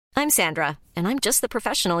I'm Sandra, and I'm just the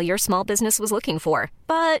professional your small business was looking for.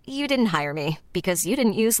 But you didn't hire me because you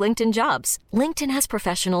didn't use LinkedIn Jobs. LinkedIn has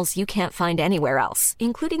professionals you can't find anywhere else,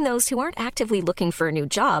 including those who aren't actively looking for a new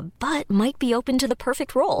job, but might be open to the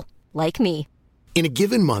perfect role, like me. In a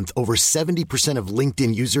given month, over 70% of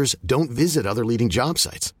LinkedIn users don't visit other leading job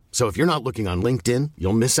sites. So if you're not looking on LinkedIn,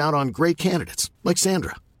 you'll miss out on great candidates like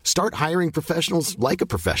Sandra. Start hiring professionals like a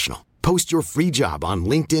professional. Post your free job on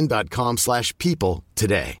linkedin.com/people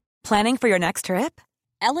today. Planning for your next trip?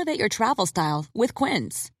 Elevate your travel style with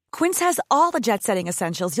Quince. Quince has all the jet-setting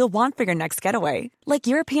essentials you'll want for your next getaway, like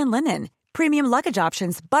European linen, premium luggage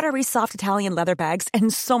options, buttery soft Italian leather bags,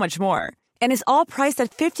 and so much more. And is all priced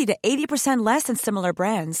at 50 to 80% less than similar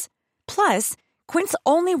brands. Plus, Quince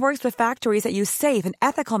only works with factories that use safe and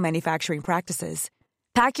ethical manufacturing practices.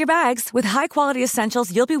 Pack your bags with high-quality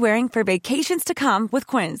essentials you'll be wearing for vacations to come with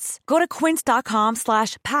Quince. Go to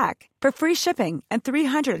quince.com/pack for free shipping and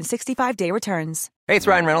 365-day returns. Hey, it's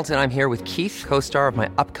Ryan Reynolds, and I'm here with Keith, co-star of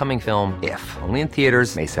my upcoming film, If, only in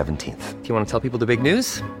theaters May 17th. Do you want to tell people the big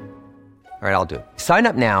news? All right, I'll do it. Sign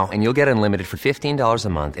up now and you'll get unlimited for $15 a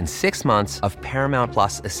month and 6 months of Paramount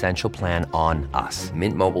Plus Essential Plan on us.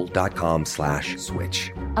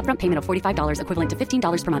 MintMobile.com/switch. Upfront payment of $45 equivalent to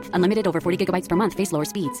 $15 per month. Unlimited over 40 gigabytes per month. Face lower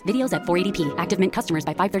speeds. Videos at 480p. Active Mint customers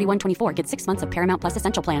by 531.24 get 6 months of Paramount Plus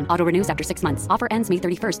Essential Plan. Auto renews after 6 months. Offer ends May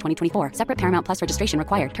 31st, 2024. Separate Paramount Plus registration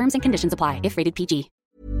required. Terms and conditions apply if rated PG.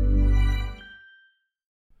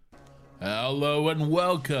 Hello and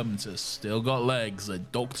welcome to Still Got Legs, a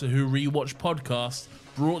Doctor Who rewatch podcast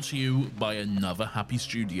brought to you by Another Happy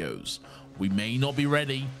Studios. We may not be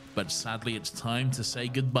ready, but sadly it's time to say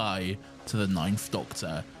goodbye to the Ninth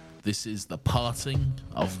Doctor. This is the parting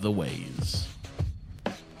of the ways.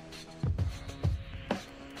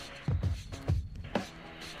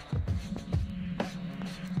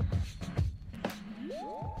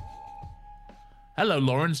 Hello,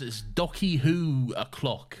 Lawrence. It's Docky Who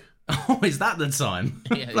o'clock. Oh, is that the time?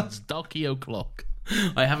 Yeah, it's Docky o'clock.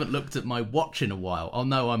 I haven't looked at my watch in a while. Oh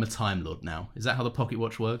no, I'm a Time Lord now. Is that how the pocket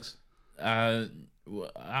watch works? I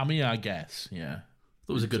mean, I guess, yeah.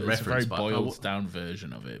 That was a good reference. It's a very boiled down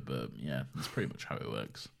version of it, but yeah, that's pretty much how it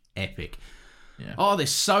works. Epic. Yeah. Oh, there's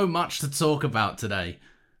so much to talk about today.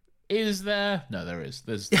 Is there? No, there is.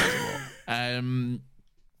 There's a lot.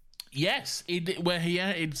 Yes, we're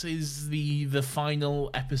here. It is the final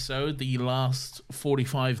episode, the last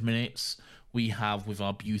 45 minutes we have with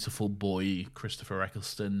our beautiful boy Christopher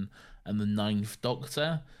Eccleston and the Ninth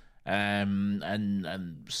Doctor, and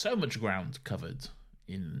so much ground covered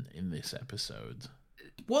in this episode.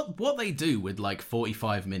 What they do with like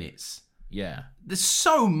 45 minutes? Yeah, there's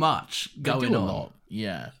so much going on. A lot.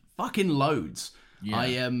 Yeah, fucking loads.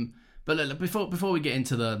 Yeah. But look, before we get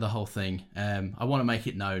into the whole thing, I want to make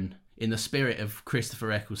it known, in the spirit of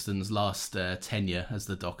Christopher Eccleston's last tenure as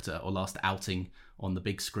the Doctor, or last outing on the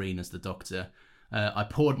big screen as the Doctor, I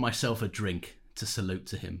poured myself a drink to salute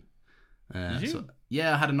to him. Did you? So,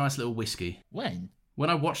 yeah, I had a nice little whiskey. When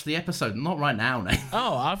I watched the episode, not right now, Nate.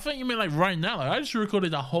 Oh, I thought you meant like right now. Like, I just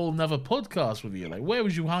recorded a whole nother podcast with you. Like, where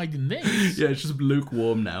was you hiding this? Yeah, it's just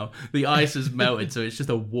lukewarm now. The ice has melted, so it's just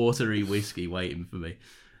a watery whiskey waiting for me.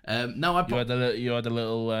 No, you had a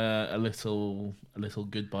little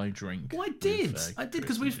goodbye drink. Well, I did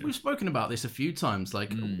because we've spoken about this a few times.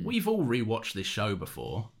 Like we've all rewatched this show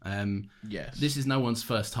before. Yes, this is no one's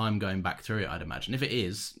first time going back through it, I'd imagine. If it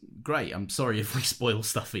is, great. I'm sorry if we spoil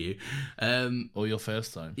stuff for you. Or your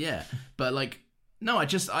first time. Yeah, but like, no, I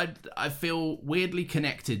feel weirdly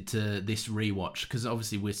connected to this rewatch because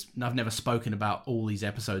obviously I've never spoken about all these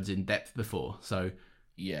episodes in depth before, so.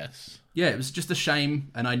 Yes. Yeah, it was just a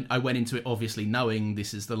shame, and I went into it obviously knowing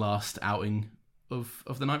this is the last outing of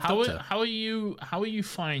the Ninth Doctor. How are you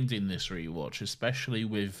finding this rewatch, especially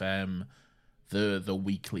with the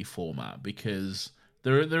weekly format? Because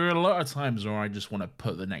there are a lot of times where I just want to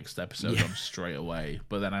put the next episode on straight away,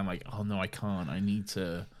 but then I'm like, oh no, I can't. I need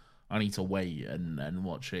to wait and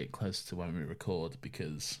watch it close to when we record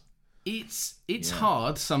because. It's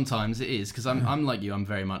hard sometimes. It is because I'm like you. I'm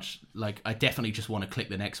very much like I definitely just want to click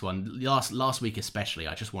the next one. Last week especially,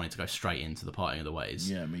 I just wanted to go straight into the Parting of the Ways.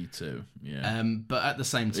 Yeah, me too. Yeah. But at the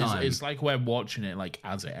same time, it's like we're watching it like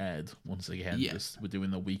as it aired. Once again, we're doing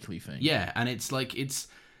the weekly thing. Yeah, and it's like it's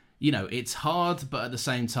hard, but at the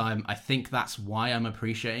same time, I think that's why I'm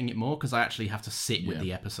appreciating it more because I actually have to sit with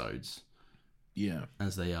the episodes. Yeah,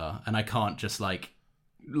 as they are, and I can't just like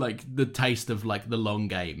the taste of like the long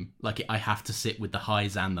game. Like I have to sit with the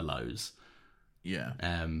highs and the lows. Yeah.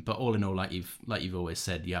 But all in all, like you've always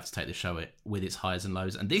said, you have to take the show with its highs and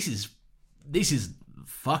lows, and this is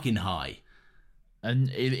fucking high. And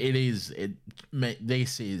this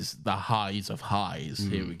is the highs of highs.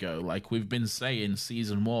 Here we go. Like we've been saying,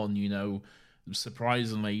 season 1, you know,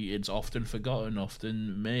 surprisingly, it's often forgotten,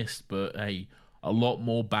 often missed, but hey, a lot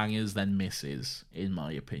more bangers than misses, in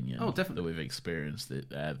my opinion. Oh, definitely. That we've experienced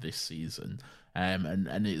this season.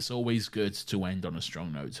 And it's always good to end on a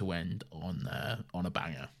strong note, to end on a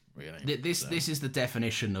banger, really. This is the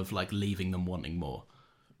definition of like leaving them wanting more.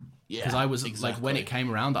 Yeah, because I was exactly. like, when it came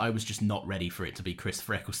around, I was just not ready for it to be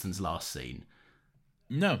Christopher Eccleston's last scene.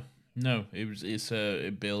 No,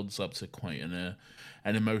 it builds up to quite an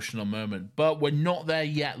emotional moment, but we're not there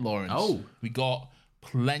yet, Lawrence. Oh, we got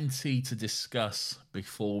plenty to discuss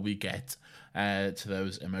before we get to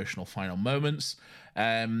those emotional final moments.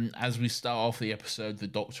 As we start off the episode, the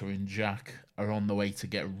Doctor and Jack are on the way to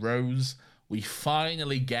get Rose. We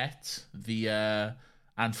finally get the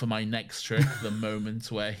and for my next trick, the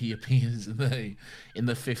moment where he appears in the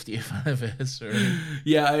 50th anniversary.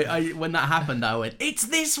 Yeah, I when that happened, I went, "It's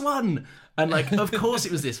this one!" And like, of course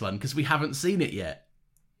it was this one, because we haven't seen it yet.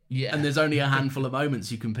 Yeah, and there's only a handful of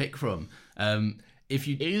moments you can pick from.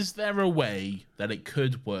 Is there a way that it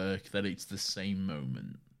could work that it's the same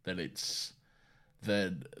moment, that it's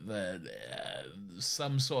that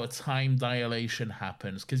some sort of time dilation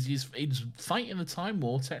happens, because he's fighting the Time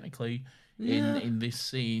War technically in this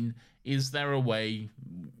scene. Is there a way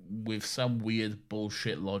with some weird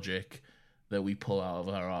bullshit logic that we pull out of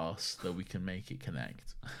our arse that we can make it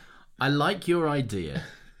connect? I like your idea,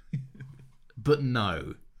 but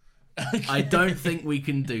no. I don't think we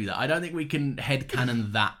can do that. I don't think we can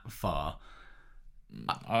headcanon that far.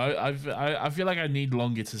 I feel like I need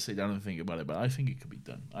longer to sit down and think about it, but I think it could be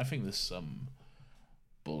done. I think there's some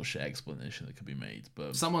bullshit explanation that could be made,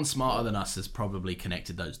 but someone smarter than us has probably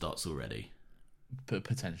connected those dots already.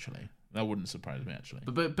 Potentially. That wouldn't surprise me, actually.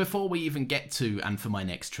 But before we even get to and for my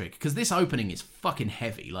next trick, because this opening is fucking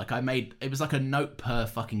heavy. Like it was like a note per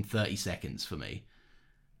fucking 30 seconds for me.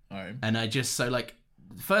 All right. And I just, so like,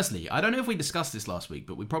 firstly, I don't know if we discussed this last week,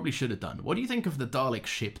 but we probably should have done. What do you think of the Dalek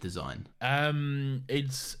ship design?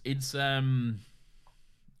 It's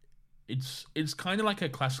kind of like a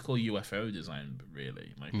classical UFO design,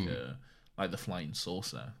 really, like the flying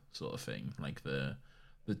saucer sort of thing, like the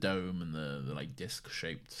dome and the like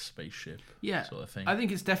disc-shaped spaceship, sort of thing. I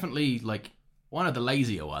think it's definitely like one of the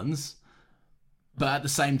lazier ones, but at the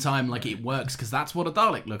same time, like it works because that's what a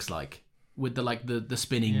Dalek looks like, with the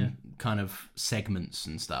spinning kind of segments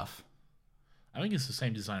and stuff. I think it's the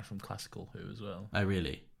same design from Classical Who as well. Oh,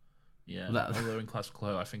 really? Yeah, although in Classical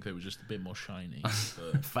Who, I think they were just a bit more shiny.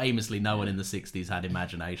 But famously, no one in the 60s had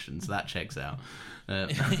imagination, so that checks out. No,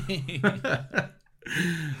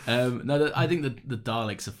 I think the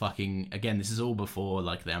Daleks are fucking. Again, this is all before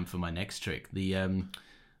like the for my next trick. The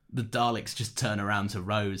Daleks just turn around to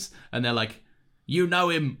Rose and they're like, "You know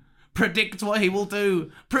him. Predict what he will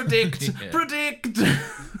do. Predict, predict."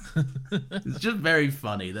 It's just very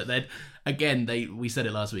funny that we said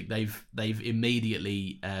it last week. They've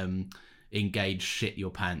immediately engaged shit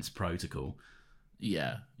your pants protocol.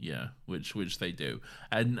 Yeah, which they do,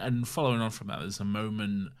 and following on from that, there's a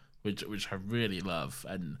moment which I really love,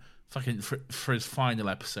 and fucking for his final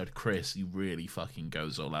episode, Chris, he really fucking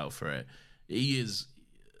goes all out for it. There's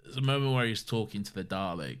a moment where he's talking to the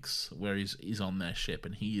Daleks, where he's on their ship,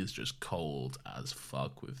 and he is just cold as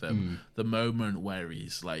fuck with them. The moment where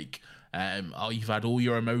he's like, you've had all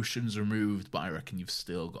your emotions removed, but I reckon you've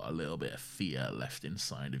still got a little bit of fear left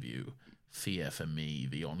inside of you. Fear for me,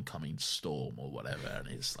 the oncoming storm or whatever. And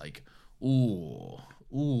it's like, ooh.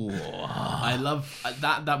 I love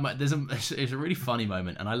that. It's a really funny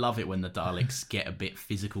moment, and I love it when the Daleks get a bit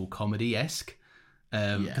physical comedy-esque.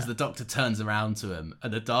 Because the Doctor turns around to him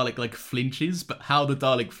and the Dalek like flinches, but how the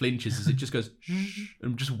Dalek flinches is it just goes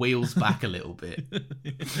and just wheels back a little bit.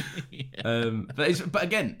 But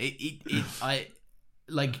again,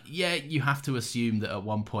 you have to assume that at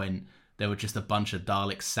one point there were just a bunch of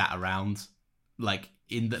Daleks sat around, like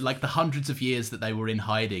in the hundreds of years that they were in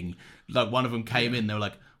hiding. Like one of them came in, they were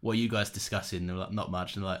like, "What are you guys discussing?" They were like, "Not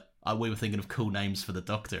much." And they're like, we were thinking of cool names for the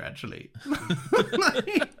Doctor, actually.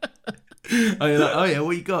 Oh yeah,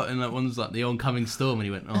 what you got? And like one's like the oncoming storm, and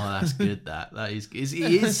he went, "Oh, that's good. That is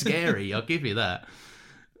he is scary. I'll give you that."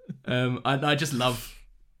 I just love,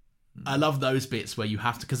 I love those bits where you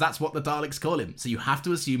have to, because that's what the Daleks call him. So you have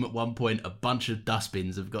to assume at one point a bunch of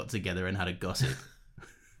dustbins have got together and had a gossip.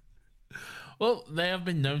 Well, they have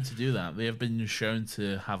been known to do that. They have been shown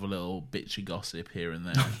to have a little bitchy gossip here and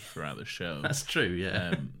there throughout the show. That's true,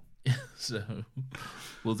 yeah. So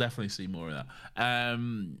we'll definitely see more of that.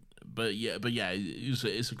 But yeah,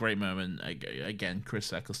 it's a great moment. Again,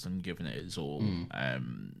 Chris Eccleston giving it his all.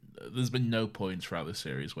 no point throughout the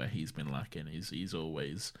series where he's been lacking. He's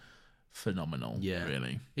always phenomenal. Yeah,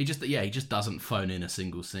 really. He just doesn't phone in a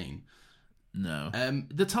single scene. No.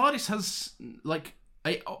 The TARDIS has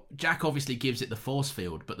Jack obviously gives it the force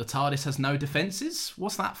field, but the TARDIS has no defenses.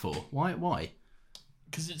 What's that for? Why?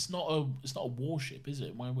 Because it's not a warship, is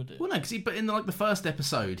it? Why would it? Well, no, but in the first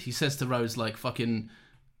episode, he says to Rose like fucking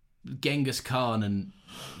Genghis Khan and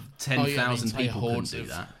 10,000 people couldn't do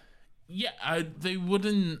that. Yeah, they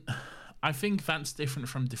wouldn't. I think that's different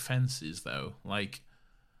from defenses, though. Like,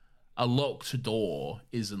 a locked door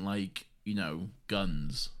isn't like,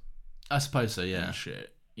 guns. I suppose so, yeah. And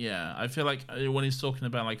shit. Yeah, I feel like when he's talking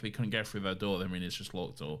about like they couldn't get through that door, I mean it's just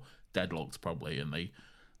locked or deadlocked probably, and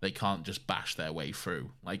they can't just bash their way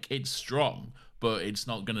through. Like, it's strong, but it's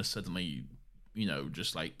not gonna suddenly,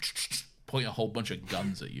 just like point a whole bunch of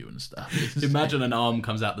guns at you and stuff. Imagine an arm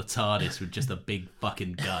comes out the TARDIS with just a big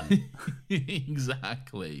fucking gun.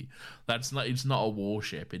 Exactly. It's not a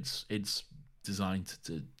warship. It's designed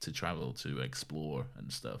to travel, to explore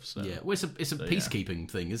and stuff. So yeah, well, it's a peacekeeping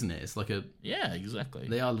thing, isn't it? It's like exactly.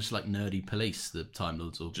 They are just like nerdy police, the Time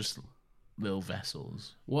Lords, or just little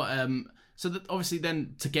vessels. What? So that obviously,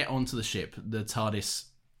 then to get onto the ship, the TARDIS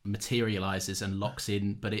materializes and locks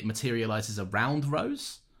in, but it materializes around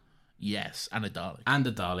Rose. Yes, and a Dalek. And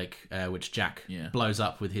a Dalek, which Jack blows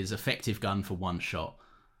up with his effective gun for one shot.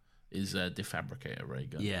 Is a defabricator ray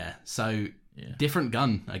gun. Yeah, so different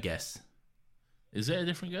gun, I guess. Is it a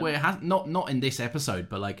different gun? Well, it has not in this episode,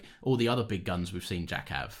 but like all the other big guns we've seen Jack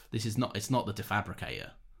have. It's not the defabricator.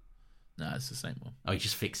 No, it's the same one. Oh, he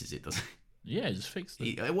just fixes it, doesn't he? Yeah, he just fixed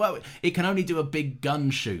it. It can only do a big gun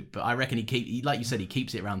shoot, but I reckon like you said, he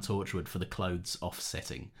keeps it around Torchwood for the clothes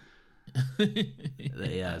offsetting.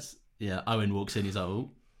 Yes. Yeah, Owen walks in, he's like, oh,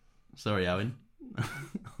 sorry, Owen. I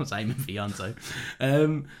was aiming for Yonto.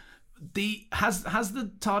 Has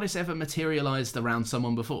the TARDIS ever materialised around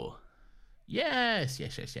someone before? Yes.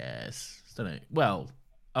 Don't know. Well,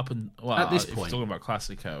 at this point, if you're talking about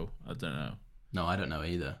Classico, I don't know. No, I don't know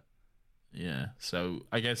either. Yeah, so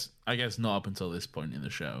I guess not up until this point in the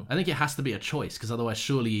show. I think it has to be a choice, because otherwise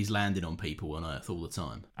surely he's landing on people on Earth all the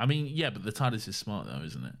time. I mean, yeah, but the TARDIS is smart though,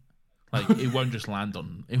 isn't it? Like, it won't just land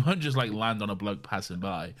on a bloke passing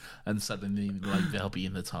by and suddenly like they'll be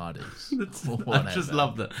in the TARDIS. I just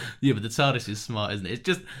love that. Yeah, but the TARDIS is smart, isn't it? It's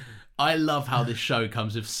just, I love how this show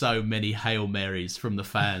comes with so many Hail Marys from the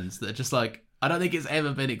fans that are just like, I don't think it's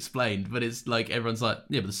ever been explained, but it's like everyone's like,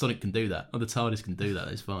 yeah, but the Sonic can do that, or the TARDIS can do that.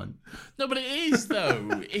 It's fine. No, but it is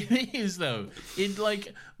though. It is though. In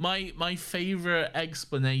like my favorite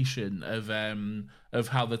explanation of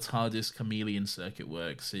how the TARDIS chameleon circuit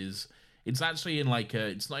works is it's actually in like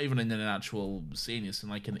it's not even in an actual scene. It's in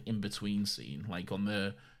like an in between scene. Like on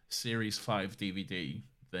the Series 5 DVD,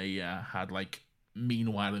 they had like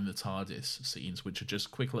Meanwhile in the TARDIS scenes, which are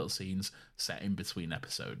just quick little scenes set in between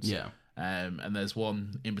episodes. Yeah. And there's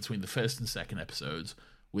one in between the first and second episodes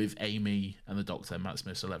with Amy and the Doctor, Matt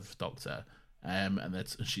Smith's 11th Doctor, and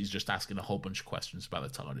she's just asking a whole bunch of questions about the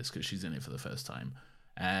TARDIS because she's in it for the first time.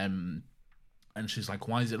 And she's like,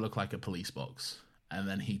 why does it look like a police box? And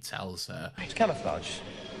then he tells her, it's camouflage.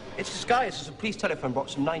 It's disguised as a police telephone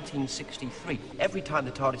box from 1963. Every time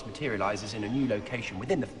the TARDIS materializes in a new location,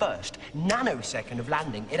 within the first nanosecond of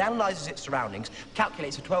landing, it analyzes its surroundings,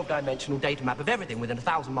 calculates a 12-dimensional data map of everything within a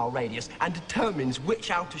 1,000-mile radius, and determines which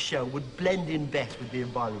outer shell would blend in best with the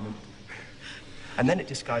environment. And then it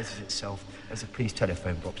disguises itself as a police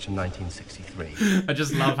telephone box from 1963. I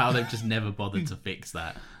just love how they've just never bothered to fix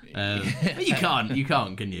that. You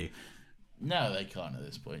can't, can you? No, they can't at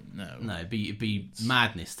this point. No, it'd be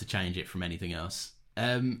madness to change it from anything else.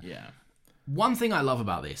 Yeah. One thing I love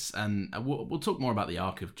about this, and we'll talk more about the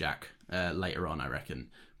arc of Jack later on, I reckon.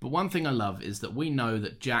 But one thing I love is that we know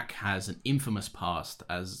that Jack has an infamous past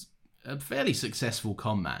as a fairly successful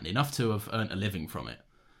con man, enough to have earned a living from it.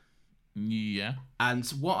 Yeah. And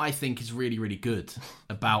what I think is really, really good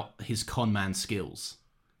about his con man skills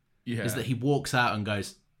is that he walks out and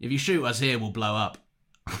goes, if you shoot us here, we'll blow up.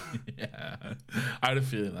 Yeah, I had a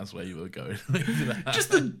feeling that's where you were going.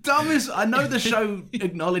 Just the dumbest. I know the show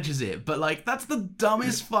acknowledges it, but like that's the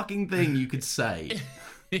dumbest fucking thing you could say.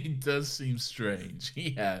 It does seem strange.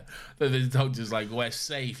 Yeah, the Doctor's like, we're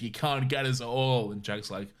safe. You can't get us at all, and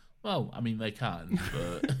Jack's like, well, I mean, they can,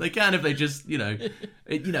 but they can if they just, you'd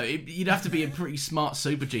have to be a pretty smart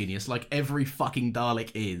super genius, like every fucking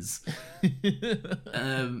Dalek is.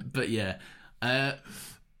 But yeah.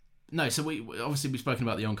 No, so we've spoken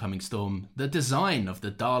about the oncoming storm. The design of the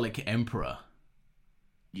Dalek Emperor.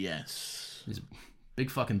 Yes. He's a big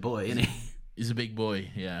fucking boy, isn't he? He's a big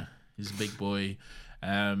boy, yeah. He's a big boy.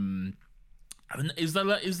 And And is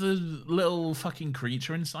the little fucking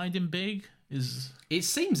creature inside him big? It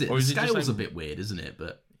seems the scale's a bit weird, isn't it?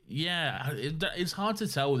 But yeah, it's hard to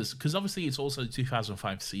tell this because obviously it's also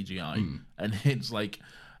 2005 CGI, and it's like,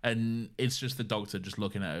 and it's just the Doctor just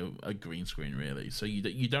looking at a green screen, really. So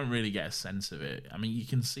you don't really get a sense of it. I mean, you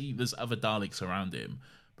can see there's other Daleks around him,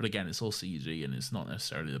 but again, it's all CG and it's not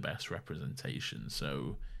necessarily the best representation.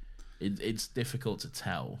 So it's difficult to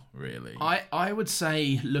tell, really. I would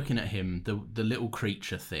say, looking at him, the little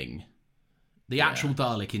creature thing, the actual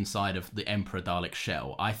Dalek inside of the Emperor Dalek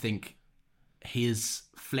shell, I think his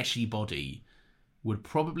fleshy body would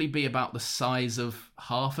probably be about the size of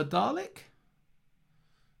half a Dalek.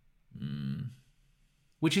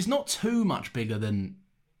 Which is not too much bigger than...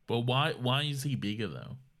 Well, why is he bigger,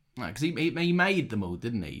 though? Because he made them all,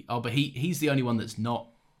 didn't he? Oh, but he's the only one that's not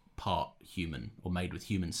part human or made with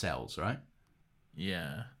human cells, right?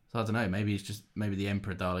 Yeah. So I don't know, maybe the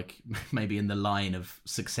Emperor Dalek, maybe in the line of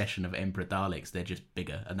succession of Emperor Daleks, they're just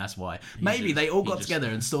bigger, and that's why. Maybe they all got together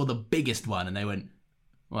and saw the biggest one, and they went,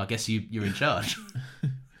 well, I guess you're in charge.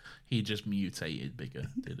 He just mutated bigger,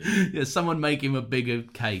 did he? Yeah, someone make him a bigger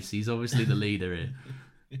case. He's obviously the leader here.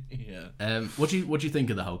 Yeah. What do you think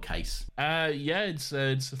of the whole case? Yeah,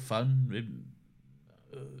 it's fun,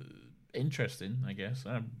 interesting, I guess.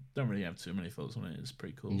 I don't really have too many thoughts on it. It's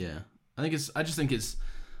pretty cool. Yeah, I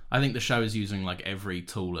think the show is using like every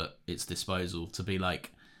tool at its disposal to be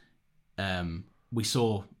like, we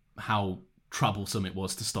saw how troublesome it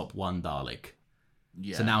was to stop one Dalek.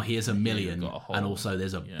 Yeah. So now here's a million, and also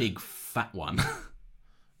there's a big fat one.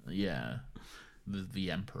 Yeah.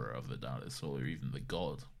 The Emperor of the Daleks, or even the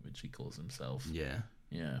God, which he calls himself. Yeah.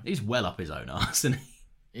 Yeah. He's well up his own arse, isn't he?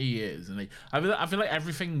 He is, and I feel like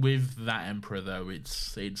everything with that Emperor, though,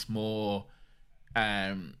 it's more,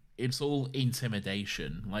 it's all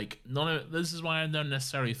intimidation. Like, this is why I don't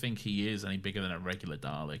necessarily think he is any bigger than a regular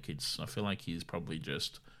Dalek. I feel like he is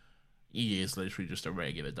literally just a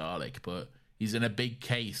regular Dalek, but he's in a big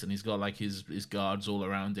case and he's got like his guards all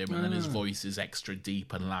around him, and then his voice is extra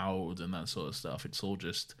deep and loud and that sort of stuff. It's all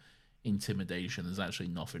just intimidation. There's actually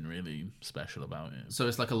nothing really special about it. So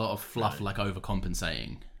it's like a lot of fluff, like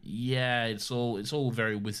overcompensating. Yeah, it's all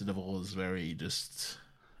very Wizard of Oz, very just,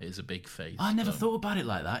 here's a big face. I never thought about it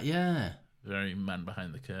like that. Yeah, very man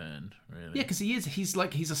behind the curtain, really. Yeah, because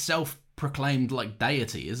he's a self-proclaimed like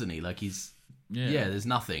deity, isn't he? Like there's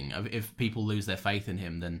nothing. If people lose their faith in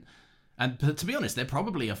him, then, and to be honest, they're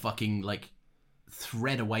probably a fucking like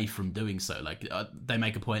thread away from doing so. Like they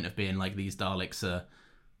make a point of being like, these Daleks are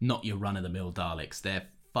not your run-of-the-mill Daleks. They're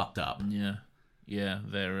fucked up. Yeah,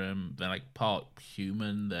 they're like part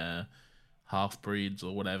human. They're half-breeds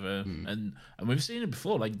or whatever, and we've seen it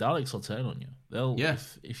before. Like, Daleks will turn on you. They'll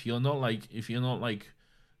if you're not like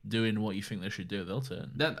doing what you think they should do, they'll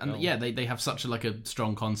turn. They have such a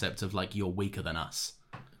strong concept of like, you're weaker than us.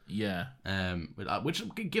 Yeah. Which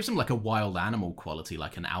gives them like a wild animal quality,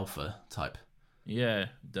 like an alpha type. Yeah,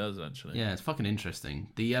 it does actually. Yeah, it's fucking interesting.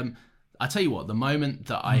 I tell you what, the moment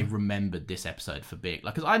that I remembered this episode for being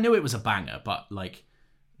like, because I knew it was a banger, but like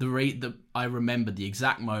I remembered the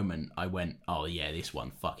exact moment I went, oh yeah, this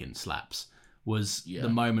one fucking slaps, was the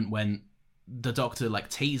moment when the Doctor like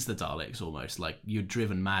teased the Daleks almost, like, you're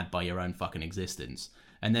driven mad by your own fucking existence,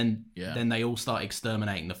 and then they all start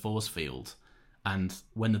exterminating the force field, and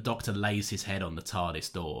when the Doctor lays his head on the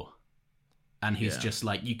TARDIS door, and he's just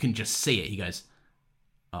like, you can just see it, he goes,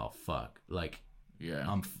 oh fuck, like,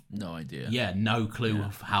 no idea. Yeah, no clue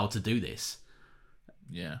of how to do this.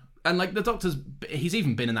 Yeah. And like, the Doctor's, he's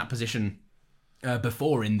even been in that position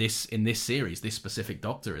before in this series. This specific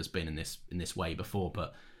Doctor has been in this way before,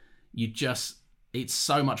 but it's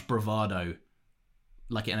so much bravado,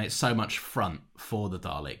 like, and it's so much front for the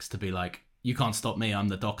Daleks to be like, you can't stop me, I'm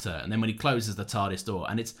the Doctor. And then when he closes the TARDIS door,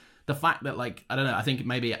 and it's the fact that, like, I don't know, I think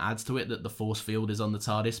maybe it adds to it that the force field is on the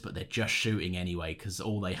TARDIS, but they're just shooting anyway because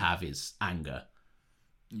all they have is anger.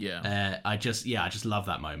 Yeah. I just love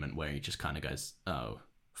that moment where he just kind of goes, oh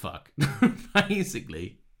fuck,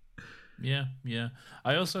 basically. Yeah.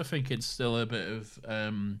 I also think it's still a bit of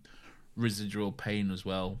residual pain as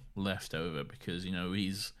well left over, because, you know,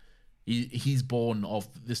 he's born of,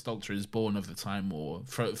 this Doctor is born of the Time War.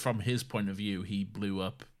 From his point of view, he blew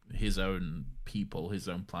up his own people, his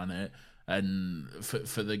own planet, and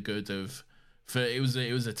for the good of. It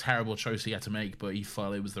was a terrible choice he had to make, but he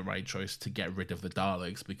felt it was the right choice to get rid of the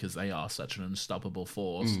Daleks because they are such an unstoppable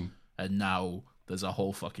force, and now there's a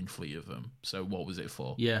whole fucking fleet of them. So what was it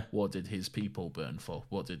for? Yeah. What did his people burn for?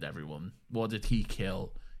 What did he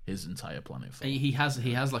kill his entire planet for? He has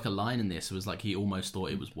like a line in this. It was like, he almost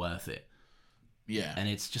thought it was worth it. Yeah. And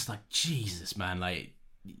it's just like, Jesus, man, like,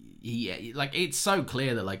 like, it's so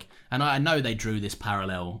clear that, like, and I know they drew this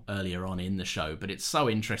parallel earlier on in the show, but it's so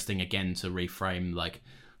interesting again to reframe, like,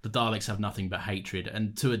 the Daleks have nothing but hatred,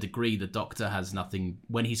 and to a degree the Doctor has nothing.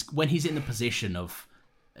 When he's in the position of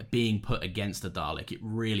being put against a Dalek, it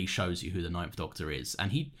really shows you who the Ninth Doctor is,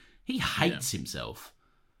 and he hates himself.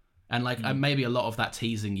 And, like, maybe a lot of that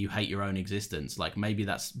teasing you hate your own existence, like, maybe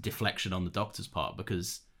that's deflection on the Doctor's part,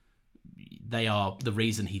 because they are the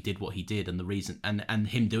reason he did what he did, and the reason, and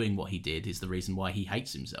him doing what he did is the reason why he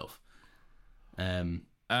hates himself.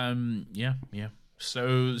 Yeah.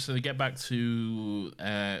 So they get back to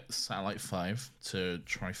Satellite 5 to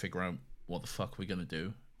try figure out what the fuck we're gonna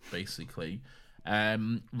do, basically.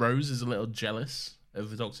 Rose is a little jealous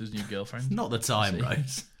of the Doctor's new girlfriend. Not the time,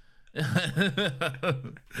 Rose.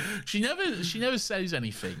 She never says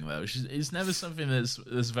anything though. It's never something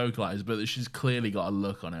that's vocalized, but she's clearly got a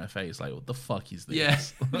look on her face like, what the fuck is this? Yeah.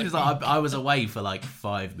 She's like, I was away for like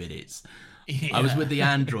 5 minutes. Yeah. I was with the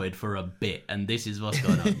android for a bit, and this is what's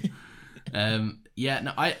going on.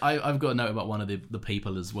 I've got a note about one of the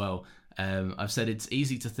people as well. I've said it's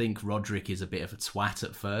easy to think Roderick is a bit of a twat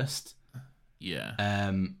at first. Yeah.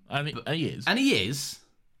 And he is. And he is.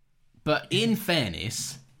 But in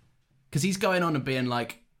fairness, because he's going on and being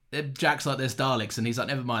like, Jack's like, there's Daleks, and he's like,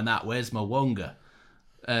 never mind that, where's my Wonga?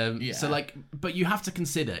 So, like, but you have to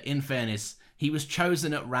consider, in fairness, he was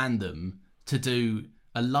chosen at random to do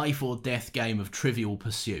a life or death game of Trivial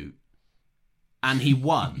Pursuit, and he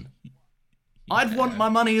won. I'd want my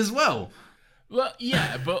money as well. Well,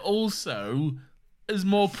 yeah, but also, there's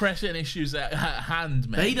more pressing issues at hand,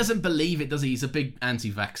 mate. But he doesn't believe it, does he? He's a big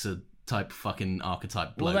anti-vaxxer type fucking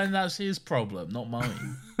archetype bloke. Well, then that's his problem, not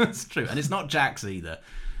mine. That's true, and it's not Jack's either.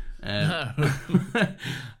 No.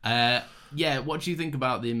 Yeah, what do you think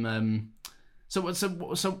about them? So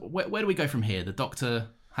where do we go from here? The Doctor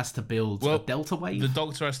has to build a Delta Wave? The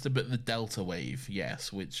Doctor has to build the Delta Wave,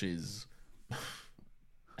 yes, which is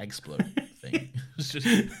explode thing. It's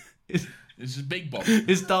just big bomb.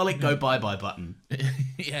 It's Dalek go bye-bye button.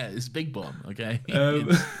 Yeah, it's big bomb, okay?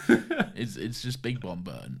 It's just big bomb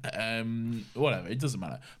burn. Whatever, it doesn't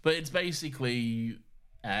matter. But it's basically,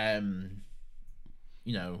 it's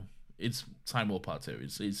Time War Part 2.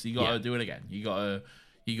 It's you gotta do it again. You gotta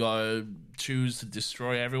choose to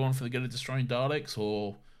destroy everyone for the good of destroying Daleks,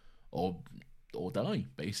 or die.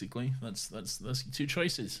 Basically, that's your two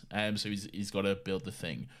choices. So he's got to build the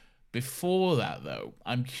thing. Before that, though,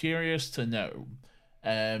 I'm curious to know,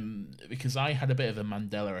 because I had a bit of a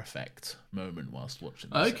Mandela effect moment whilst watching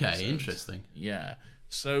this episode. Interesting. Yeah.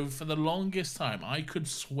 So for the longest time, I could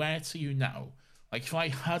swear to you now, like if I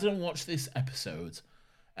hadn't watched this episode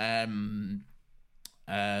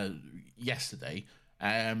yesterday,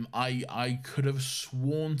 I could have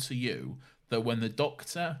sworn to you that when the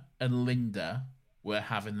Doctor and Linda were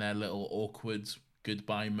having their little awkward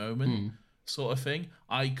goodbye moment sort of thing,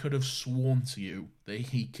 I could have sworn to you that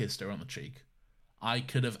he kissed her on the cheek. I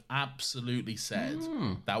could have absolutely said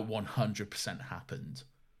that 100% happened,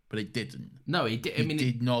 but it didn't. No, he did.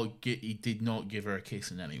 He did not give her a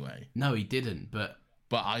kiss in any way. No, he didn't. But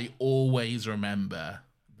I always remember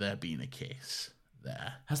there being a kiss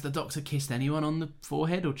there. Has the Doctor kissed anyone on the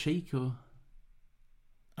forehead or cheek, or?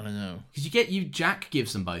 I don't know. Because Jack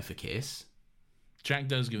gives them both a kiss. Jack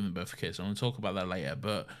does give them both a kiss. I'm going to talk about that later,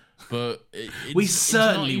 but we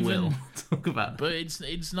certainly will talk about it. But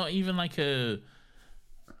it's not even like a,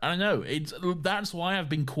 I don't know. That's why I've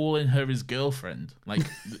been calling her his girlfriend, like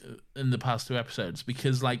in the past 2 episodes,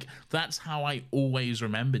 because like that's how I always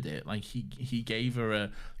remembered it. Like he gave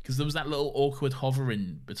her because there was that little awkward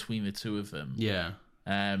hovering between the two of them. Yeah.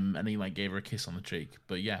 And he like gave her a kiss on the cheek,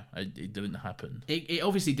 but yeah, it didn't happen. It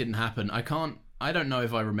obviously didn't happen. I don't know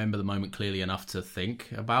if I remember the moment clearly enough to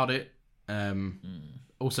think about it.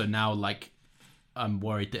 Also now, like, I'm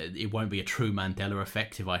worried that it won't be a true Mandela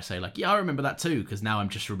effect if I say like, yeah, I remember that too, because now I'm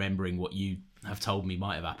just remembering what you have told me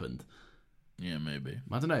might have happened. Yeah, maybe.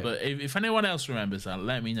 I don't know. But if anyone else remembers that,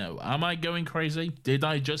 let me know. Am I going crazy? Did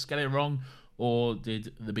I just get it wrong, or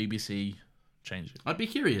did the BBC change it? I'd be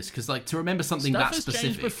curious, because like to remember something that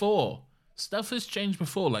specific. Stuff has changed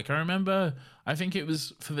before. Like I remember, I think it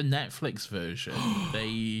was for the Netflix version.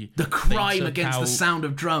 The crime against the sound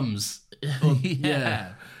of drums.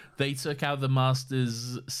 Yeah. They took out the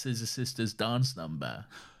Masters Scissor Sisters dance number.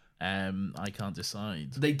 I can't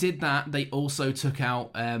decide. They did that. They also took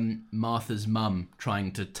out Martha's mum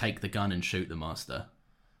trying to take the gun and shoot the Master.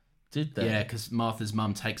 Did they? Yeah, because Martha's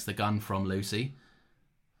mum takes the gun from Lucy.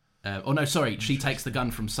 She takes the gun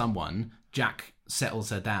from someone. Jack settles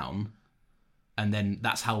her down, and then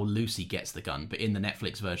that's how Lucy gets the gun. But in the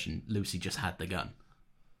Netflix version, Lucy just had the gun.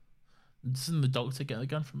 Doesn't the Doctor get the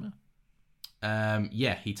gun from her?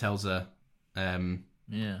 Yeah, he tells her.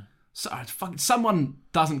 Yeah. So, someone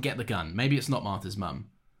doesn't get the gun. Maybe it's not Martha's mum.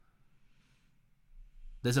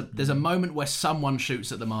 There's a moment where someone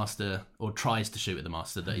shoots at the Master or tries to shoot at the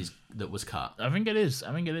Master that was cut. I think it is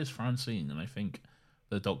Francine, and I think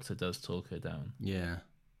the Doctor does talk her down. Yeah,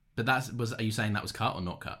 but are you saying that was cut or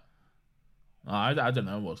not cut? I don't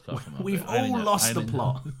know what's cut from that. We've all lost the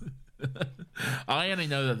plot. I only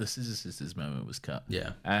know that the Scissor Sisters moment was cut.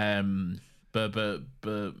 Yeah. But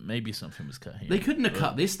maybe something was cut here. They couldn't have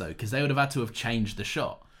cut this though, because they would have had to have changed the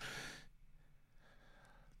shot.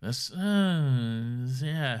 That's that's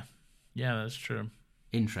true.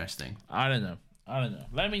 Interesting. I don't know.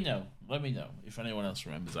 Let me know if anyone else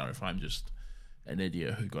remembers that, or if I'm just an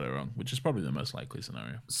idiot who got it wrong, which is probably the most likely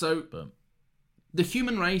scenario. So, the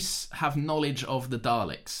human race have knowledge of the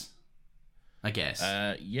Daleks, I guess.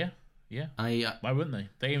 Yeah. Why wouldn't they?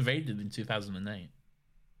 They invaded in 2008.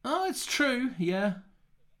 Oh, it's true. Yeah.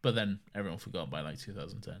 But then everyone forgot by like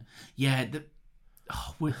 2010. Yeah.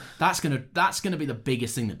 That's gonna be the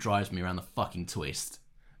biggest thing that drives me around the fucking twist.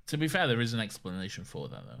 To be fair, there is an explanation for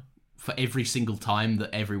that though. For every single time that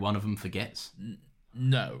every one of them forgets.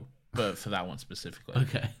 No, but for that one specifically.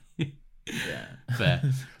 Okay. Yeah. Fair.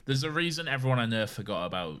 There's a reason everyone on Earth forgot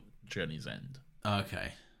about Journey's End.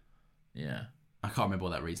 Okay. Yeah. I can't remember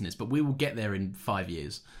what that reason is, but we will get there in 5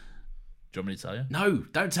 years. Do you want me to tell you? No,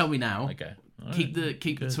 don't tell me now. Okay. Keep the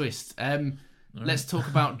twist. Let's talk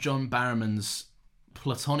about John Barrowman's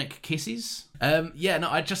platonic kisses. I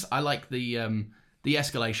like the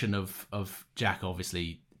escalation of Jack.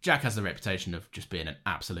 Obviously, Jack has the reputation of just being an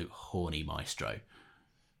absolute horny maestro.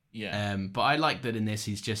 Yeah. But I like that in this,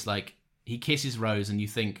 he's just like, he kisses Rose and you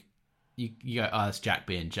think, you go, oh, that's Jack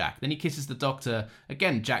being Jack. Then he kisses the Doctor,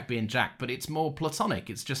 again, Jack being Jack, but it's more platonic.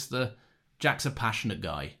 It's just Jack's a passionate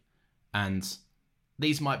guy. And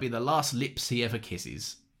these might be the last lips he ever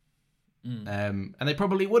kisses. And they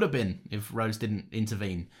probably would have been if Rose didn't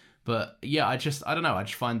intervene. But yeah, I don't know. I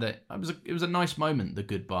just find that it was a nice moment, the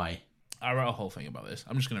goodbye. I wrote a whole thing about this.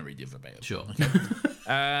 I'm just going to read you verbatim. Sure.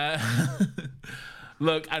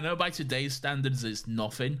 Look, I know by today's standards it's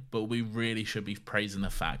nothing, but we really should be praising the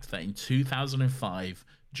fact that in 2005,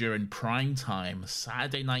 during prime time,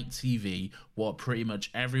 Saturday night TV, what pretty much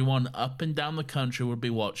everyone up and down the country would be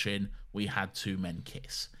watching, we had two men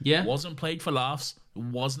kiss. Yeah. It wasn't played for laughs. It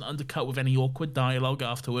wasn't undercut with any awkward dialogue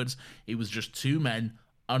afterwards. It was just two men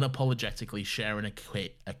unapologetically sharing a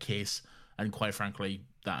kiss, and quite frankly,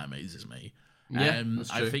 that amazes me. Yeah, that's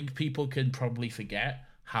true. I think people can probably forget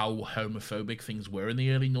how homophobic things were in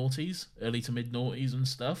the early to mid noughties and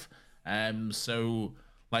stuff. So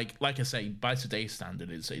like I say, by today's standard,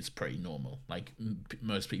 it's pretty normal. Like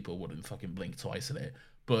most people wouldn't fucking blink twice at it.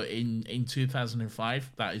 But in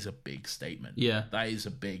 2005, that is a big statement. Yeah, that is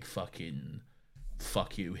a big fucking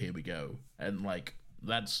fuck you. Here we go, and like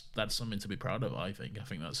that's something to be proud of. I think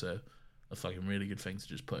that's a fucking really good thing to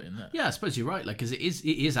just put in there. Yeah, I suppose you're right. Like, because it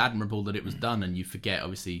is admirable that it was done, and you forget,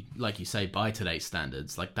 obviously, like you say, by today's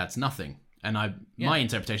standards, like that's nothing. And my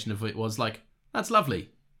interpretation of it was like, that's lovely,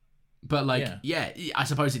 but like, yeah, I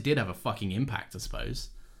suppose it did have a fucking impact. I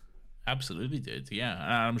suppose. Absolutely did. Yeah,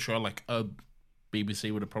 and I'm sure like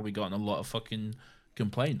BBC would have probably gotten a lot of fucking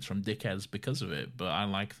complaints from dickheads because of it. But I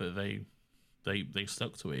like that they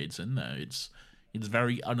stuck to it. It's in there. It's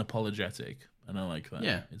very unapologetic. And I like that.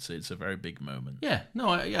 Yeah, it's a very big moment. Yeah, no,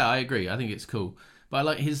 I agree. I think it's cool. But I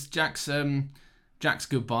like Jack's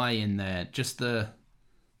goodbye in there. Just the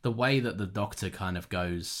way that the Doctor kind of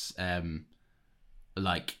goes,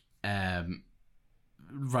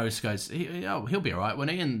 Rose goes, he'll be all right,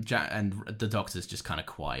 won't he? And the Doctor's just kind of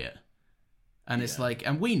quiet. And it's like,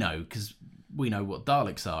 and we know, because we know what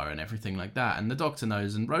Daleks are and everything like that. And the Doctor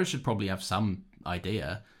knows, and Rose should probably have some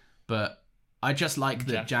idea, but I just like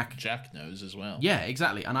that Jack knows as well. Yeah,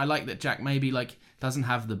 exactly. And I like that Jack maybe like doesn't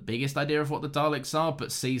have the biggest idea of what the Daleks are,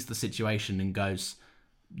 but sees the situation and goes,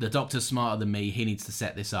 the Doctor's smarter than me, he needs to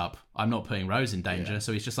set this up. I'm not putting Rose in danger.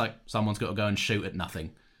 So he's just like, someone's got to go and shoot at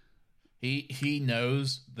nothing. He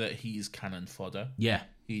knows that he's cannon fodder. Yeah.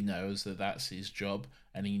 He knows that that's his job,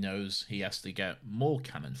 and he knows he has to get more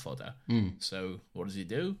cannon fodder. So what does he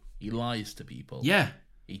do? He lies to people. Yeah.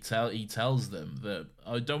 He tells them that,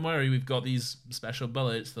 oh, don't worry, we've got these special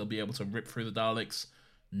bullets. They'll be able to rip through the Daleks.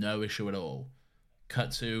 No issue at all.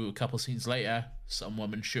 Cut to a couple scenes later, some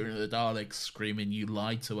woman shooting at the Daleks, screaming, "You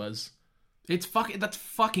lied to us." That's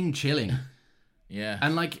fucking chilling. Yeah,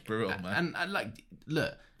 and like brutal, man. And like,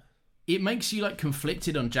 look, it makes you like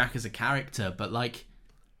conflicted on Jack as a character, but like,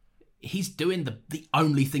 he's doing the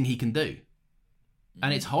only thing he can do.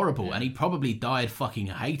 And it's horrible, and he probably died fucking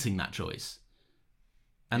hating that choice.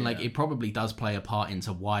 And like, it probably does play a part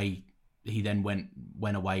into why he then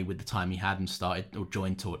went away with the time he had and started or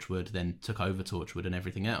joined Torchwood, then took over Torchwood and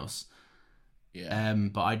everything else. Yeah.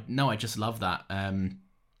 But I just love that. And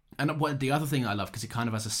what the other thing I love, because it kind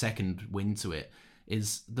of has a second wind to it,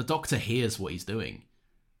 is the Doctor hears what he's doing.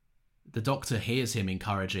 The Doctor hears him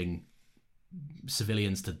encouraging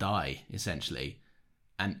civilians to die, essentially.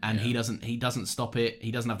 And he doesn't stop it.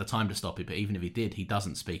 He doesn't have the time to stop it, but even if he did, he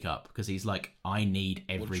doesn't speak up because he's like, I need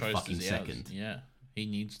every fucking second. Yeah. He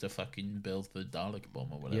needs to fucking build the Dalek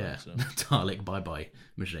bomb or whatever. Yeah. So. Dalek bye-bye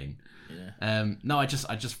machine. Yeah. No,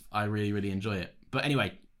 I really, really enjoy it. But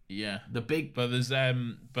anyway. Yeah. The big But there's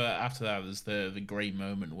but after that there's the great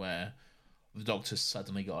moment where the Doctor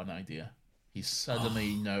suddenly got an idea. He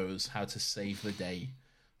suddenly knows how to save the day.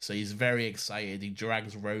 So he's very excited. He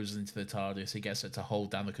drags Rose into the TARDIS. He gets her to hold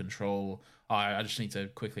down the control. Oh, I just need to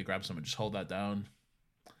quickly grab something. Just hold that down.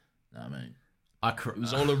 Nah, mate. It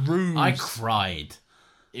was all a ruse. I cried.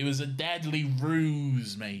 It was a deadly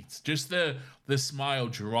ruse, mate. Just the smile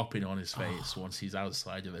dropping on his face once he's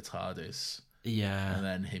outside of the TARDIS. Yeah. And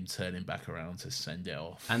then him turning back around to send it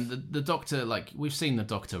off. And the Doctor, like, we've seen the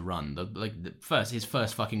Doctor run. His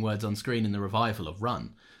first fucking words on screen in the revival of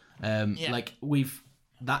Run. Like,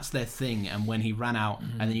 that's their thing. And when he ran out,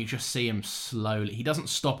 and then you just see him slowly, he doesn't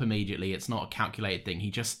stop immediately. It's not a calculated thing. He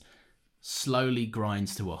just slowly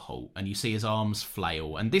grinds to a halt, and you see his arms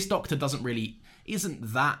flail. And this Doctor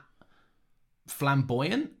isn't that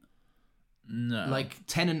flamboyant. No. Like,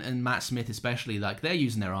 Tennant and Matt Smith especially, like, they're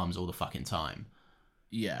using their arms all the fucking time.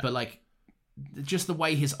 Yeah. But, like, just the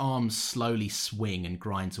way his arms slowly swing and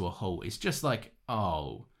grind to a halt, it's just like,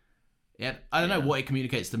 oh. Yeah, I don't know what it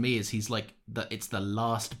communicates to me is he's like, it's the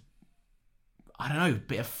last, I don't know,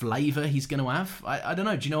 bit of flavour he's going to have. I don't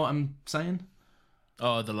know, do you know what I'm saying?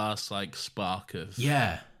 Oh, the last, like, spark of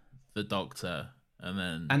the Doctor, and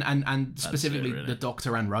then... And specifically the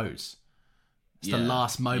Doctor and Rose. It's the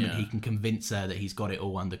last moment he can convince her that he's got it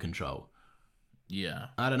all under control. Yeah.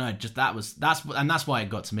 I don't know, just that's why it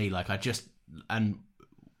got to me. Like, and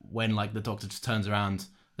when, like, the Doctor just turns around,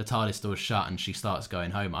 the TARDIS door's shut and she starts going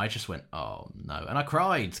home, I just went, oh no. And I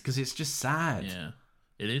cried, because it's just sad. Yeah.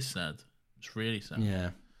 It is sad. It's really sad. Yeah.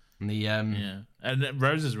 And and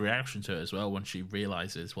Rose's reaction to it as well when she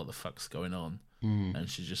realizes what the fuck's going on, and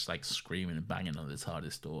she's just like screaming and banging on the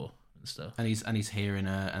TARDIS door and stuff. And he's hearing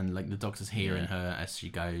her, and like the Doctor's hearing her as she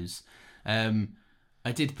goes.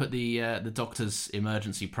 I did put the Doctor's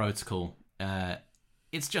emergency protocol.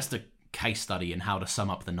 It's just a case study in how to sum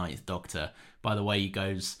up the Ninth Doctor. By the way, he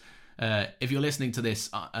goes, if you're listening to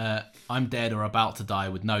this, I'm dead or about to die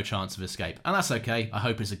with no chance of escape, and that's okay. I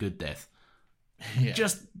hope it's a good death. Yeah.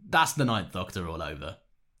 Just, that's the Ninth Doctor all over.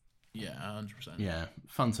 Yeah, 100%. Yeah,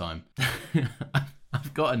 fun time.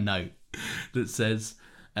 I've got a note that says,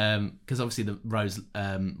 because obviously the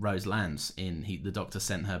Rose lands in, the Doctor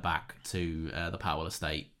sent her back to the Powell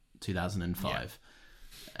estate, 2005,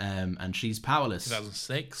 and she's powerless.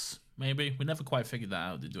 2006, maybe. We never quite figured that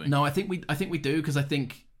out, did we? No, I think we do, because I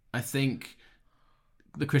think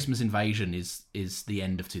the Christmas invasion is the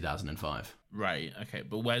end of 2005. Right. Okay,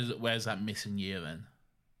 but where's that missing year then?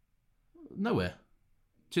 Nowhere.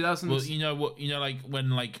 2000. Well, you know what? You know, like when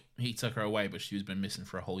like he took her away, but she was been missing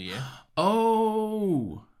for a whole year.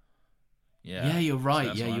 Oh. Yeah, you're right.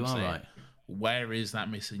 So yeah, you are right. Where is that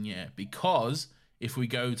missing year? Because if we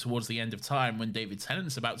go towards the end of time when David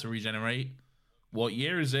Tennant's about to regenerate, what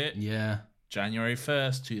year is it? Yeah. January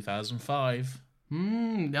 1st, 2005.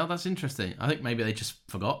 No, that's interesting. I think maybe they just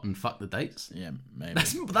forgot and fucked the dates. Yeah, maybe.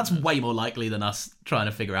 That's way more likely than us trying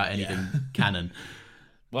to figure out anything canon.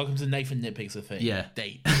 Welcome to Nathan Nitpicks a Thing. Yeah.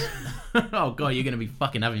 Date. Oh god, you're going to be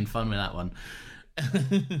fucking having fun with that one.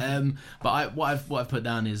 But what I've put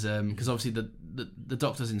down is because obviously the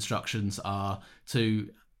Doctor's instructions are to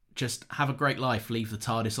just have a great life, leave the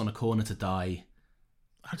TARDIS on a corner to die.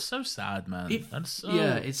 That's so sad, man.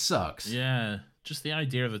 Yeah, it sucks. Yeah, just the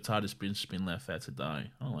idea of the TARDIS being left there to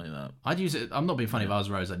die. I don't like that. I'd use it. I'm not being funny. If I was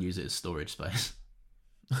Rose, I'd use it as storage space.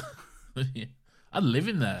 I'd live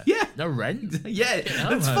in there. Yeah. No rent. Yeah,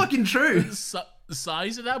 that's fucking true. The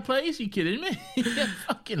size of that place? You kidding me? Yeah,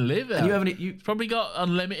 fucking live there. And you probably got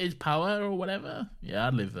unlimited power or whatever. Yeah,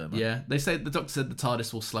 I'd live there, man. Yeah, they say the Doctor said the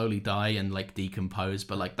TARDIS will slowly die and like decompose,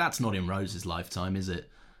 but like that's not in Rose's lifetime, is it?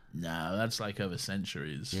 No, that's like over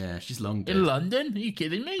centuries. Yeah, she's long dead. In London? Are you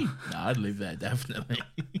kidding me? No, I'd live there, definitely.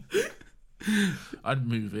 I'd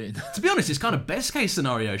move in. To be honest, it's kind of best case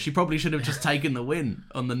scenario. She probably should have just taken the win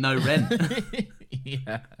on the no rent.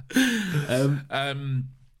 Yeah.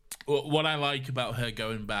 What I like about her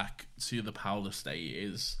going back to the Powell estate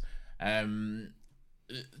is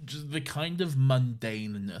just the kind of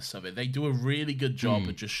mundaneness of it. They do a really good job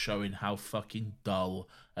of just showing how fucking dull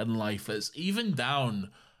and lifeless, even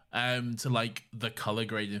down to like the color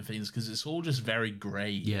grading things, because it's all just very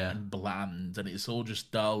grey and bland, and it's all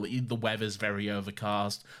just dull. The weather's very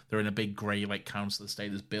overcast. They're in a big grey like council estate.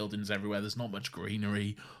 There's buildings everywhere. There's not much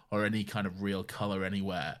greenery or any kind of real color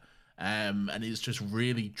anywhere, and it's just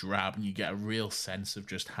really drab, and you get a real sense of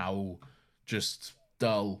just how just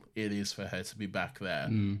dull it is for her to be back there.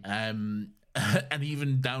 And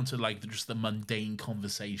even down to like just the mundane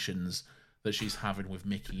conversations that she's having with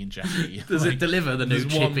Mickey and Jackie. Does it deliver the new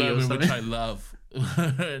chippy or something? Which I love. No,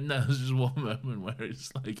 there's just one moment where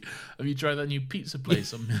it's like, have you tried that new pizza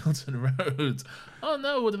place on Milton Road? Oh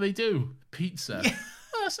no, what do they do? Pizza. Yeah.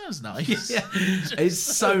 Oh, that sounds nice. Yeah. It's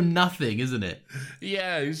so nothing, isn't it?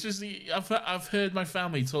 Yeah, it's just, I've heard my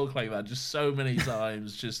family talk like that just so many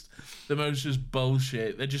times. Just the most just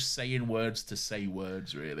bullshit. They're just saying words to say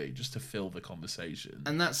words, really, just to fill the conversation.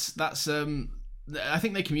 And that's I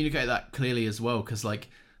think they communicate that clearly as well, because like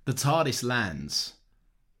the TARDIS lands,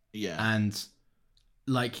 and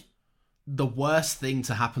like the worst thing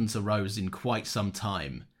to happen to Rose in quite some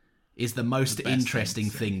time is the most interesting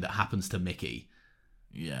thing that happens to Mickey.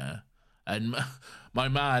 Yeah, and my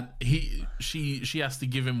man, she has to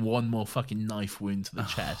give him one more fucking knife wound to the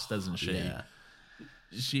chest, doesn't she? Yeah.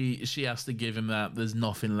 She has to give him that. There's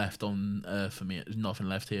nothing left on Earth for me. There's nothing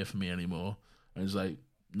left here for me anymore. And it's like,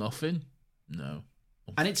 nothing. No.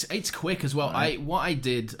 And it's quick as well. Right.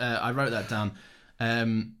 I wrote that down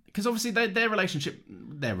because obviously their relationship,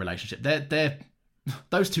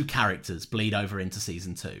 those two characters bleed over into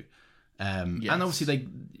season 2, and obviously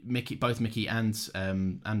both Mickey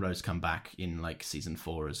and Rose come back in like season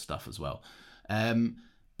 4 as stuff as well.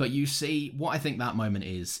 But you see, what I think that moment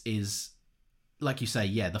is like you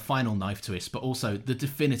say, the final knife twist, but also the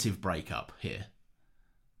definitive breakup here,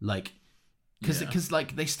 like. Because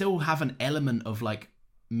like they still have an element of like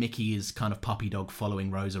Mickey is kind of puppy dog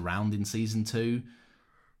following Rose around in season 2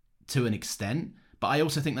 to an extent, but I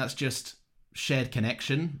also think that's just shared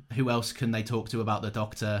connection. Who else can they talk to about the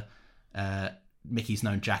Doctor? Mickey's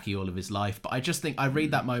known Jackie all of his life, but I just think I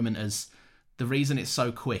read that moment as the reason it's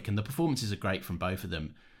so quick, and the performances are great from both of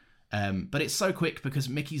them, but it's so quick because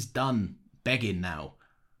Mickey's done begging now.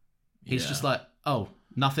 He's just like, oh,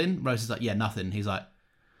 nothing? Rose is like, yeah, nothing. He's like,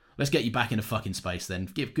 let's get you back into fucking space then.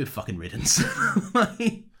 Give good fucking riddance.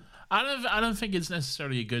 I don't think it's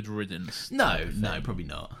necessarily a good riddance. No, probably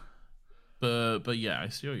not. But yeah, I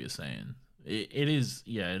see what you're saying. It is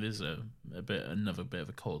another bit of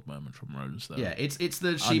a cold moment from Rose though. Yeah, it's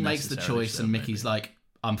the she makes the choice and Mickey's like,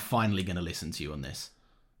 I'm finally gonna listen to you on this.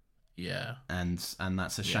 Yeah. And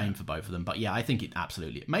that's a shame for both of them. But yeah, I think it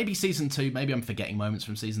absolutely... Maybe season 2, maybe I'm forgetting moments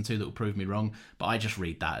from season 2 that will prove me wrong, but I just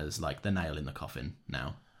read that as like the nail in the coffin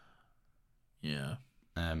now. Yeah.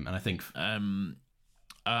 And I think...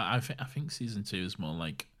 I think season 2 is more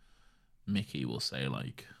like Mickey will say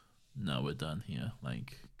like, no, we're done here.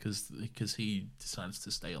 Like, because he decides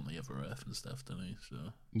to stay on the other Earth and stuff, doesn't he? So...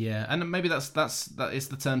 Yeah, and maybe that is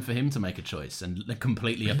the turn for him to make a choice and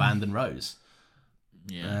completely abandon Rose.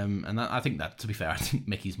 Yeah. And I think that, to be fair, I think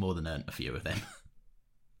Mickey's more than earned a few of them.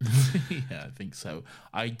 Yeah, I think so.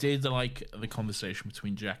 I did like the conversation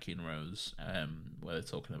between Jackie and Rose, where they're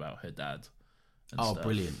talking about her dad. Oh, stuff.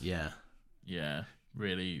 Brilliant! Yeah, yeah,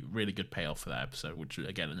 really, really good payoff for that episode, which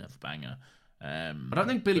again another banger. I don't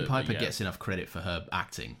think Billie Piper gets enough credit for her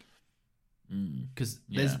acting, because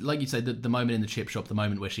there's, like you said, the moment in the chip shop, the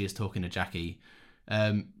moment where she is talking to Jackie,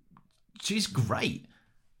 she's great.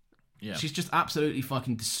 Yeah. She's just absolutely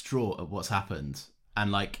fucking distraught at what's happened,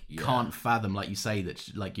 and like can't fathom, like you say,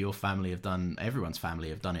 that like your family have done, everyone's family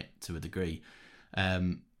have done it to a degree.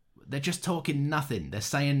 They're just talking nothing. They're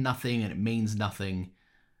saying nothing, and it means nothing.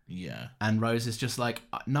 Yeah. And Rose is just like,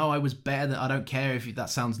 no, I was better than. I don't care if that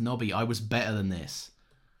sounds knobby. I was better than this.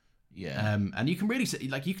 Yeah. And you can really see,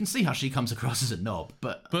 like, you can see how she comes across as a knob,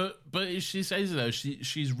 but she says though,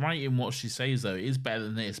 she's right in what she says though. It is better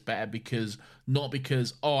than this, not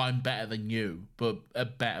because I'm better than you, but a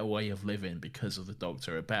better way of living because of the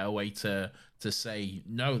Doctor, a better way to say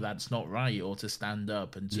no, that's not right, or to stand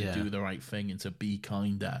up and to do the right thing and to be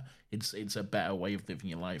kinder. It's a better way of living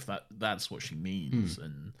your life. That's what she means,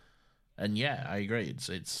 and yeah, I agree.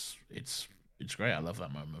 It's great. I love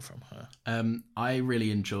that moment from her. I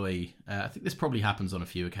really enjoy... I think this probably happens on a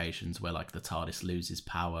few occasions where like the TARDIS loses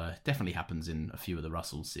power. Definitely happens in a few of the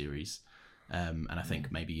Russell series. And I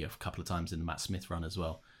think maybe a couple of times in the Matt Smith run as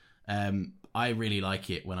well. I really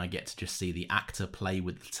like it when I get to just see the actor play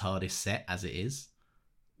with the TARDIS set as it is.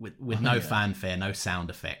 with no fanfare, no sound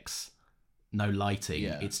effects, no lighting.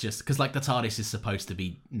 Yeah. It's just because like the TARDIS is supposed to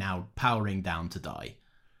be now powering down to die.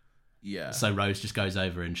 Yeah. So Rose just goes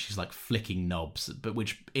over and she's like flicking knobs, but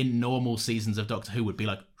which in normal seasons of Doctor Who would be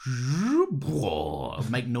like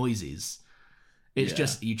make noises. It's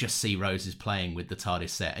just you just see Rose is playing with the TARDIS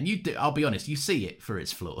set, and I'll be honest, you see it for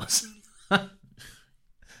its flaws.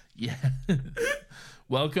 Yeah.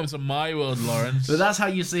 Welcome to my world, Lawrence. But that's how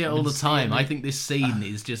you see it all the time. it. I think this scene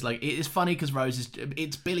is just like it's funny because Rose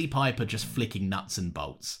it's Billie Piper just flicking nuts and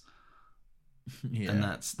bolts, and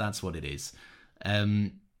that's what it is.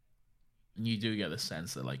 You do get the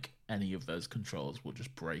sense that like any of those controls will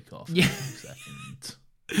just break off. Yeah. In a second.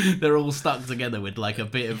 They're all stuck together with like a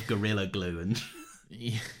bit of Gorilla Glue and.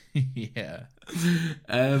 Yeah.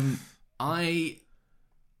 I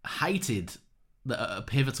hated that at a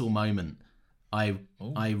pivotal moment. I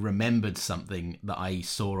remembered something that I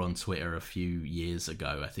saw on Twitter a few years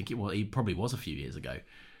ago. I think it probably was a few years ago.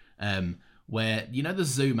 Where you know the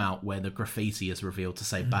zoom out where the graffiti is revealed to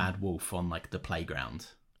say "Bad Wolf" on like the playground.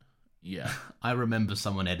 Yeah. I remember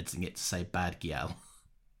someone editing it to say "Bad Gyal."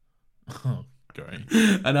 Oh, great.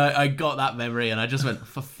 And I got that memory and I just went,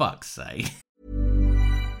 for fuck's sake.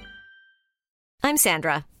 I'm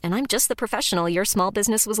Sandra, and I'm just the professional your small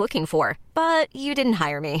business was looking for. But you didn't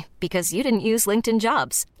hire me because you didn't use LinkedIn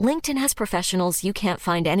Jobs. LinkedIn has professionals you can't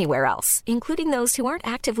find anywhere else, including those who aren't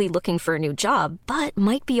actively looking for a new job, but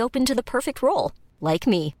might be open to the perfect role, like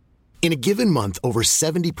me. In a given month, over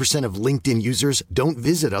 70% of LinkedIn users don't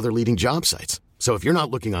visit other leading job sites. So if you're not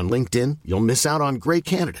looking on LinkedIn, you'll miss out on great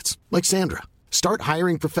candidates like Sandra. Start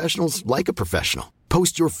hiring professionals like a professional.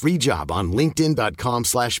 Post your free job on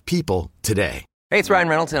linkedin.com/people today. Hey, it's Ryan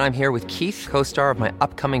Reynolds, and I'm here with Keith, co-star of my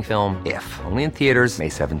upcoming film, If, only in theaters May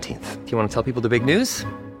 17th. Do you want to tell people the big news?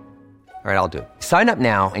 All right, I'll do it. Sign up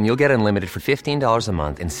now and you'll get unlimited for $15 a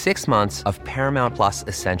month and 6 months of Paramount Plus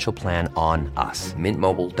Essential Plan on us.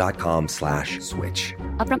 MintMobile.com/switch.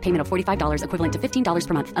 Upfront payment of $45 equivalent to $15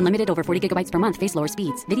 per month. Unlimited over 40 gigabytes per month. Face lower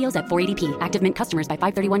speeds. Videos at 480p. Active Mint customers by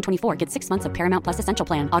 531.24 get 6 months of Paramount Plus Essential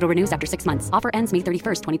Plan. Auto renews after 6 months. Offer ends May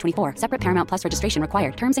 31st, 2024. Separate Paramount Plus registration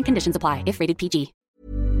required. Terms and conditions apply if rated PG.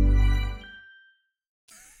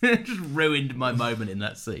 Just ruined my moment in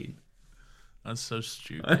that scene. That's so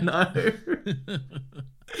stupid. I know.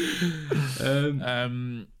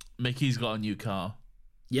 Mickey's got a new car.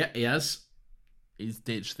 Yeah, he has. He's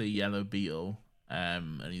ditched the yellow Beetle,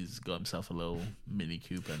 and he's got himself a little Mini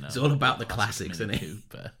Cooper now. It's all about the classics, isn't it?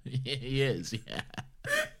 Cooper. He is, yeah.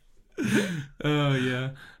 Oh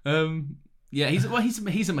yeah. Yeah,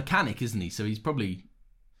 he's a mechanic, isn't he? So he's probably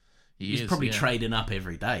trading up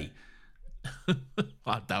every day.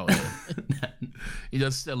 I doubt it. He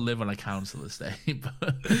does still live on a council estate. But...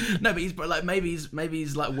 No, but he's like maybe he's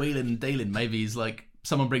like wheeling and dealing. Maybe he's like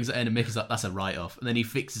someone brings it in and Mickey's like, that's a write-off, and then he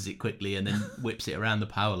fixes it quickly and then whips it around the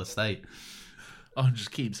Powell estate. Oh, and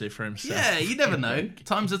just keeps it for himself. Yeah, you never know.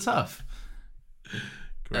 Times are tough.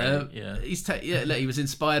 Great, yeah. He was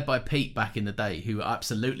inspired by Pete back in the day, who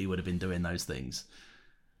absolutely would have been doing those things.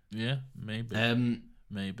 Yeah, maybe.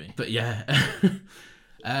 Maybe. But yeah,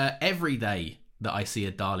 every day that I see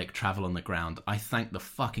a Dalek travel on the ground, I thank the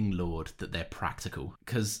fucking Lord that they're practical.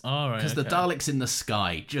 Because the Daleks in the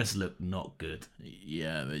sky just look not good.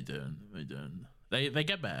 Yeah, they don't. They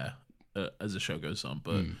get better as the show goes on,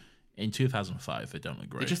 but in 2005 they don't look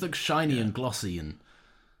great. They just look shiny and glossy and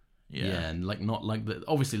and like not like the,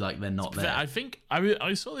 obviously like they're not there. I think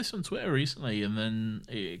I saw this on Twitter recently, and then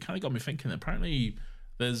it kind of got me thinking. Apparently,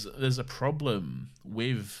 there's a problem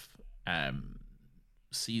with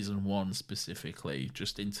season 1 specifically,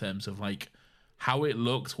 just in terms of like how it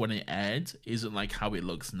looked when it aired isn't like how it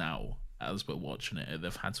looks now as we're watching it.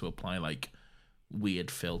 They've had to apply like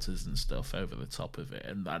weird filters and stuff over the top of it,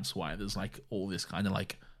 and that's why there's like all this kind of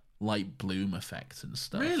like light bloom effect and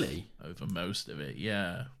stuff over most of it.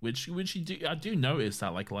 Yeah, which I do notice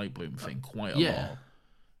that like light bloom thing quite a lot.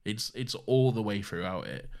 It's all the way throughout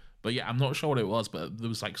it. But yeah, I'm not sure what it was, but there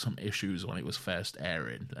was like some issues when it was first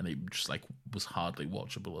airing, and it just like was hardly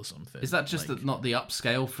watchable or something. Is that just like, not the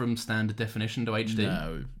upscale from standard definition to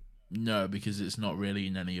HD? No, because it's not really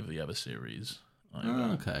in any of the other series.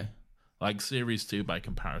 Oh, okay. Like series 2 by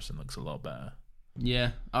comparison looks a lot better.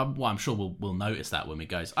 Yeah, well, I'm sure we'll notice that when we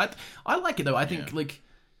go. I like it though. I think like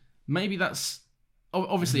maybe that's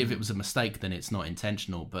obviously if it was a mistake, then it's not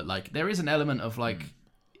intentional. But like there is an element of like.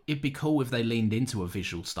 It'd be cool if they leaned into a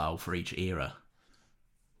visual style for each era,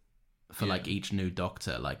 for like each new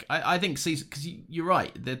Doctor. Like I think season, because you're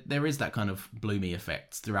right, there is that kind of bloomy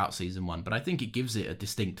effect throughout season 1, but I think it gives it a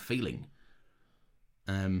distinct feeling,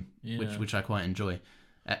 which I quite enjoy.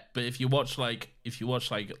 But if you watch like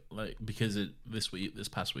because this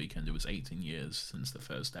past weekend it was 18 years since the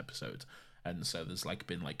first episode, and so there's like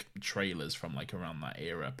been like trailers from like around that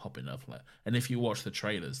era popping up, and if you watch the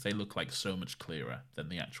trailers, they look like so much clearer than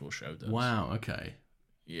the actual show does. Wow. Okay.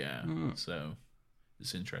 Yeah. So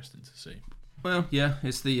it's interesting to see. Well, yeah,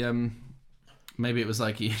 it's the maybe it was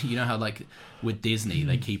like you know how like with Disney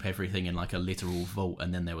they keep everything in like a literal vault,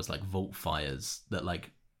 and then there was like vault fires that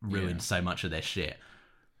like ruined so much of their shit.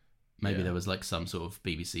 Maybe there was like some sort of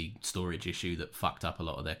BBC storage issue that fucked up a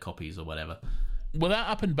lot of their copies or whatever. Well, that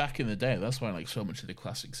happened back in the day. That's why like so much of the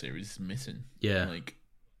classic series is missing. Yeah. Like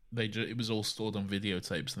it was all stored on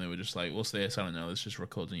videotapes, and they were just like, "What's this? I don't know. Let's just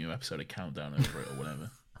record a new episode of Countdown over it or whatever."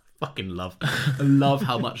 I love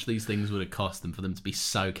how much these things would have cost them for them to be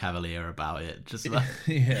so cavalier about it. Just like,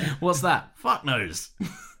 what's that? Fuck knows.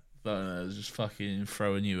 But just fucking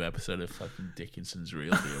throw a new episode of fucking Dickinson's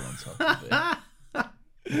Real Deal on top of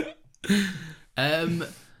it.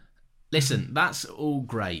 Listen, that's all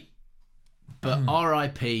great, but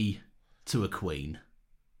R.I.P. to a queen.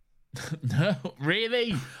 No,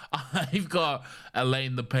 really? I've got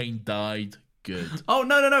Elaine the Pain died. Good. Oh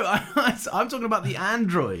no! I'm talking about the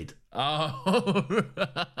android. Oh,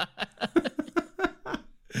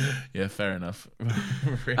 yeah, fair enough.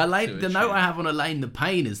 Elaine, the note I have on Elaine the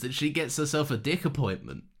Pain is that she gets herself a dick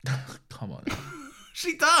appointment. Come on.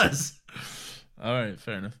 She does. All right,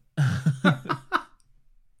 fair enough.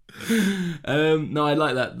 No, I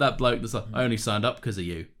like that bloke that's like, I only signed up because of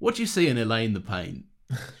you. What do you see in Elaine the Pain?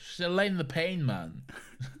 She's Elaine the Pain, man.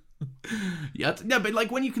 Yeah, but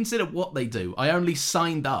like when you consider what they do, I only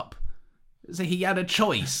signed up. So he had a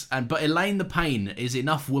choice, but Elaine the Pain is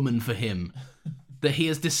enough woman for him that he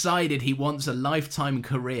has decided he wants a lifetime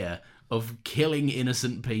career of killing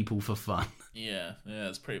innocent people for fun. Yeah,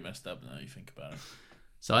 it's pretty messed up now you think about it.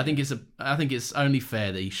 So I think it's only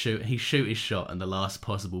fair that he shoot his shot in the last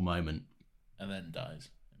possible moment, and then dies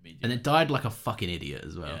immediately. And then died like a fucking idiot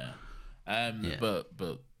as well. Yeah. But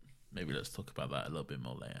maybe let's talk about that a little bit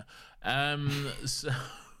more later.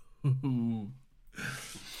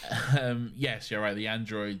 Yes, you're right. The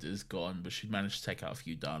android is gone, but she managed to take out a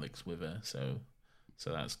few Daleks with her, so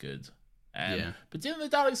that's good. But didn't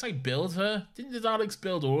the Daleks like build her? Didn't the Daleks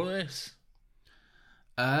build all of this?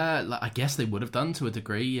 I guess they would have done to a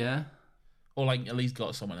degree, yeah. Or like at least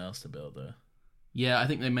got someone else to build her. Yeah, I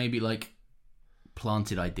think they maybe like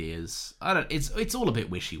planted ideas. It's all a bit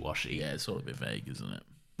wishy-washy. Yeah, it's all a bit vague, isn't it?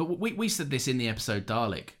 But we said this in the episode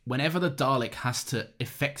Dalek. Whenever the Dalek has to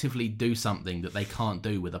effectively do something that they can't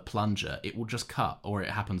do with a plunger, it will just cut or it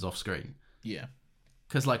happens off screen. Yeah.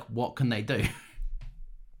 Because like, what can they do?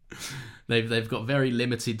 They've got very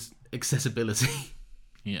limited accessibility.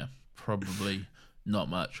 Yeah, probably not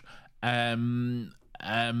much. So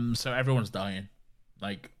everyone's dying.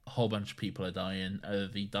 Like a whole bunch of people are dying.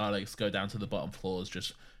 The Daleks go down to the bottom floors,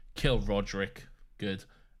 just kill Roderick. Good.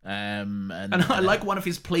 And I like one of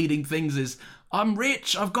his pleading things is, I'm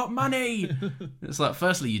rich, I've got money. It's like,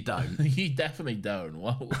 firstly, you don't. You definitely don't.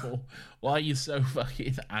 Why are you so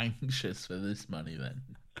fucking anxious for this money then?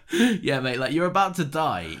 Yeah, mate, like you're about to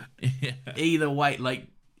die. Yeah. Either way, like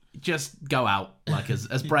just go out like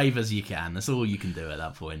as brave as you can. That's all you can do at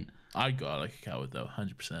that point. I'd go out like a coward though,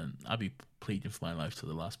 100%. I'd be pleading for my life to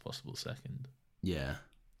the last possible second. Yeah,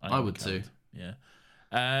 I would too. Yeah.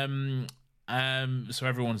 So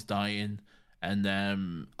everyone's dying,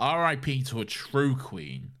 and R.I.P. to a true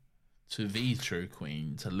queen, to the true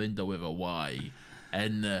queen, to Linda with a Y,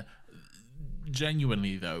 and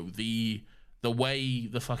genuinely though, the way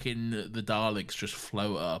the Daleks just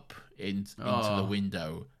float up into the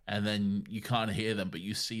window, and then you can't hear them, but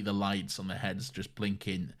you see the lights on their heads just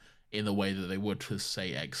blinking in the way that they would to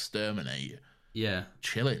say exterminate. Yeah,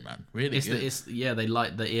 chilling, man. Really good. They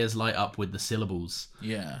light the ears light up with the syllables.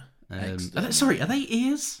 Yeah. Are they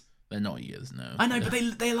ears? They're not ears, no. I know,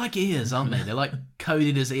 but they're like ears, aren't they? They're like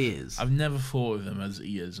coded as ears. I've never thought of them as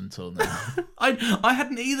ears until now. I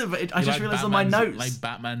hadn't either, but I just realised on my notes. Like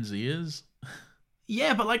Batman's ears?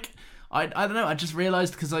 Yeah, but like, I don't know, I just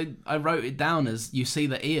realised because I wrote it down as you see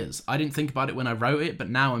the ears. I didn't think about it when I wrote it, but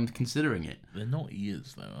now I'm considering it. They're not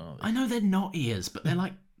ears, though, are they? I know they're not ears, but they're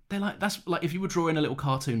like, that's like if you were drawing a little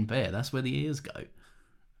cartoon bear, that's where the ears go.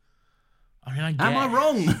 I mean, I guess. Am I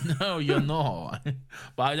wrong? No, you're not.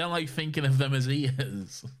 But I don't like thinking of them as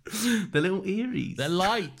ears. They're little earrings. They're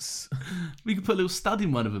lights. We could put a little stud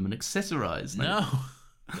in one of them and accessorise. No,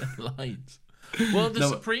 they're lights. Well, the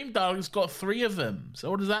Supreme Dalek's got 3 of them. So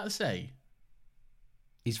what does that say?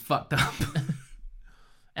 He's fucked up.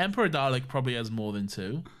 Emperor Dalek probably has more than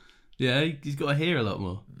 2. Yeah, he's got to hear a lot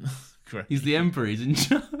more. Correct. He's the Emperor. He's in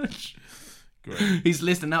charge. Great. He's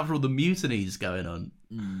listening out for all the mutinies going on.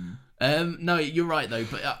 No, you're right though.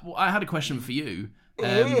 But I had a question for you.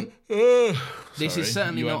 This is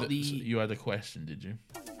certainly not the. You had a question, did you?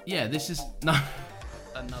 Yeah, this is no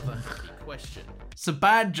another question. It's a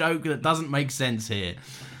bad joke that doesn't make sense here.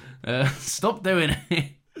 Stop doing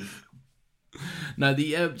it. No,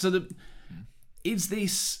 is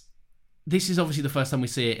this is obviously the first time we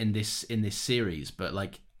see it in this series, but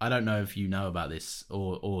like I don't know if you know about this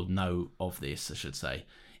or know of this, I should say.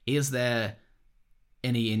 Is there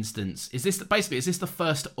any instance? Is this the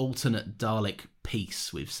first alternate Dalek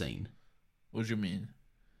piece we've seen? What do you mean?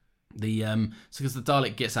 Because the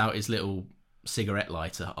Dalek gets out his little cigarette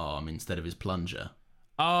lighter arm instead of his plunger.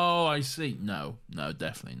 Oh, I see. No,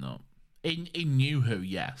 definitely not. In New Who,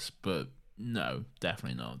 yes, but no,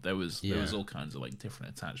 definitely not. There was all kinds of like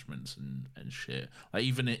different attachments and shit. Like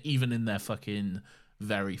even in their fucking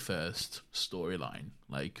very first storyline,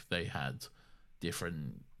 like they had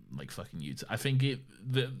different like fucking I think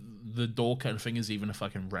the door kind of thing is even a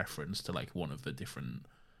fucking reference to like one of the different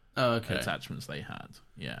attachments they had.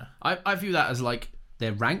 Yeah, I view that as like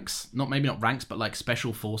their ranks, maybe not ranks, but like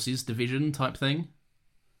special forces division type thing.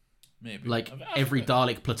 Maybe like every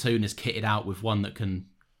Dalek platoon is kitted out with one that can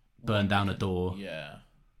burn down a door. Yeah,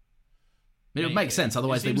 it would make sense.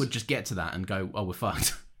 Otherwise, they would just get to that and go, "Oh, we're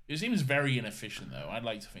fucked." It seems very inefficient, though. I'd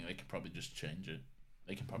like to think they could probably just change it.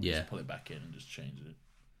 They can probably just pull it back in and just change it.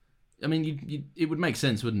 I mean, it would make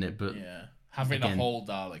sense, wouldn't it? But yeah, having a whole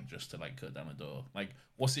Dalek just to like cut down a door. Like,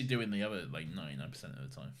 what's it doing the other like 99% of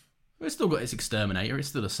the time? Well, it's still got its exterminator. It's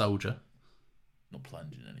still a soldier. Not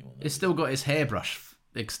plunging anyone. Though. It's still got his hairbrush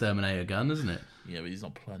exterminator gun, isn't it? Yeah, but he's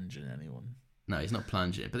not plunging anyone. No, he's not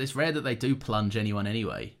plunging. But it's rare that they do plunge anyone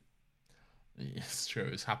anyway. It's true.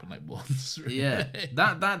 It's happened like once. Really. Yeah,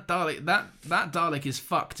 that Dalek is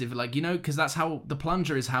fucked. If like because that's how the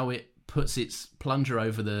plunger is how it puts its plunger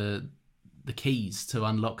over the keys to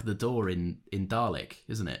unlock the door in Dalek,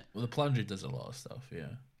 isn't it? Well, the plunger does a lot of stuff. Yeah.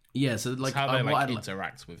 Yeah. So like it's how they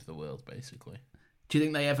interact with the world, basically. Do you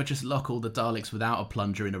think they ever just lock all the Daleks without a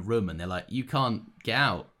plunger in a room and they're like, you can't get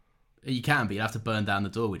out? You can, but you have to burn down the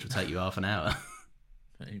door, which will take you half an hour.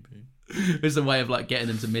 Maybe. It's a way of like getting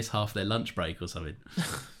them to miss half their lunch break or something.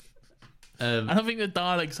 I don't think the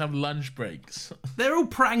Daleks have lunch breaks. They're all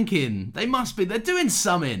pranking. They must be. They're doing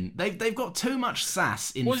something. They've got too much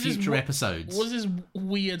sass in future episodes. What's this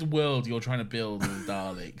weird world you're trying to build with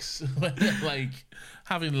Daleks? Like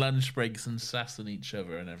having lunch breaks and sassing each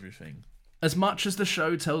other and everything. As much as the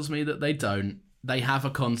show tells me that they don't, they have a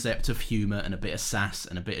concept of humour and a bit of sass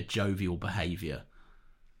and a bit of jovial behaviour.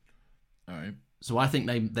 All right. So I think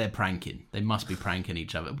they're pranking. They must be pranking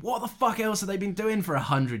each other. What the fuck else have they been doing for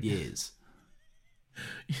 100 years?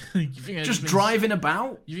 Just driving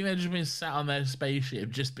about? You think they've just been sat on their spaceship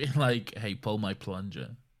just being like, hey, pull my plunger?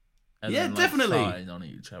 And yeah, then, like, definitely. farting on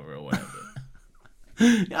each other or whatever.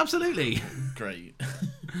 Absolutely. Great.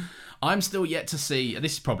 I'm still yet to see,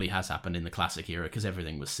 this probably has happened in the classic era because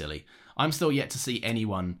everything was silly. I'm still yet to see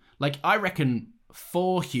anyone, like I reckon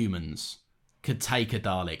 4 humans could take a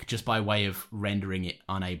Dalek just by way of rendering it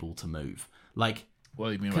unable to move. Like, what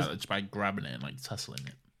do you mean by that? Just by grabbing it and like tussling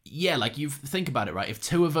it? Yeah, like you think about it, right? If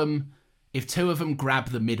two of them grab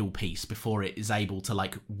the middle piece before it is able to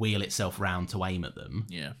like wheel itself round to aim at them,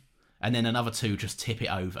 yeah, and then another 2 just tip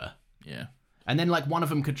it over, yeah, and then like one of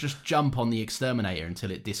them could just jump on the exterminator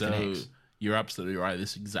until it disconnects. So, you're absolutely right.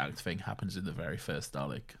 This exact thing happens in the very first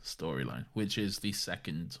Dalek storyline, which is the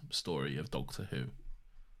second story of Doctor Who.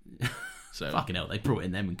 So fucking hell, they brought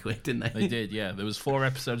in them and quick, didn't they? They did, yeah. There was 4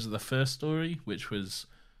 episodes of the first story, which was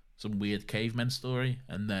some weird caveman story,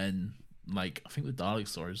 and then like I think the Dalek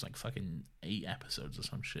story was like fucking 8 episodes or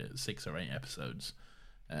some shit, 6 or 8 episodes.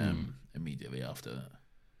 Immediately after that,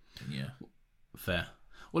 and yeah, fair.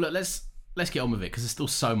 Well, look, let's get on with it because there's still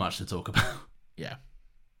so much to talk about. Yeah.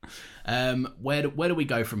 Where do we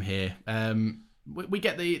go from here? We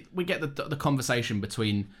get the conversation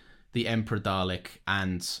between the Emperor Dalek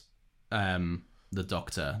and the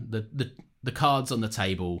Doctor. The cards on the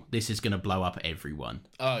table. This is going to blow up everyone.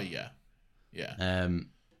 Oh yeah, yeah. And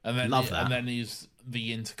then love that. And then he's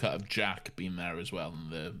the intercut of Jack being there as well,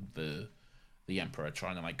 and the Emperor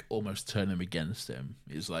trying to like almost turn him against him.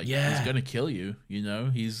 He's like, he's gonna kill you. You know,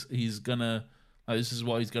 he's gonna. This is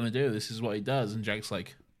what he's gonna do. This is what he does. And Jack's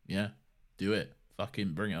like, yeah, do it.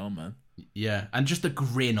 Fucking bring it on, man. Yeah, and just the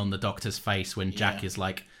grin on the Doctor's face when Jack is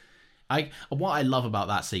like, what I love about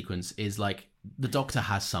that sequence is like the Doctor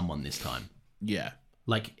has someone this time. Yeah,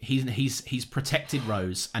 like he's protected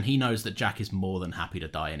Rose, and he knows that Jack is more than happy to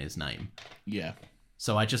die in his name. Yeah.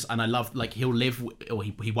 So I love, like, he'll live, or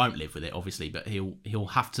he won't live with it, obviously, but he'll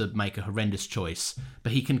have to make a horrendous choice,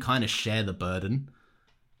 but he can kind of share the burden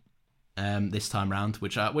this time round,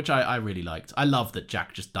 which I really liked. I love that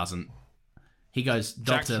Jack just doesn't. He goes,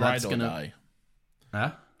 Doctor, that's gonna die.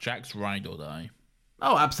 Huh? Jack's ride or die.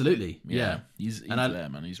 Oh, absolutely, yeah. He's there,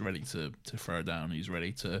 man. He's ready to throw down. He's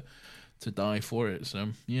ready to die for it. So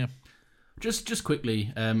yeah. Just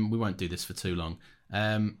quickly, we won't do this for too long.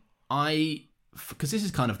 Because this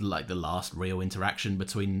is kind of like the last real interaction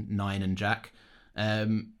between Nine and Jack.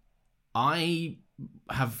 I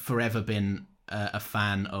have forever been a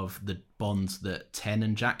fan of the bonds that Ten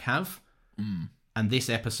and Jack have. And this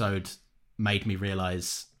episode made me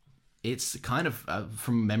realise it's kind of,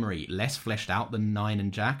 from memory, less fleshed out than Nine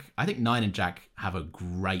and Jack. I think Nine and Jack have a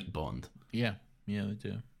great bond. Yeah, they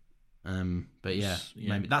do. But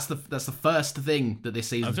maybe that's the first thing that this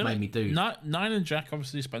season's made me do. Nine and Jack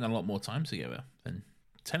obviously spend a lot more time together, and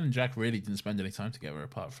 10 and Jack really didn't spend any time together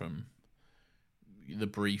apart from the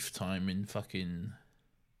brief time in fucking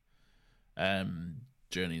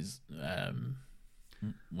Journey's.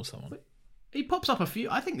 What's that one? He pops up a few.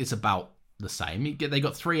 I think it's about the same. They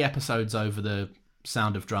got 3 episodes over the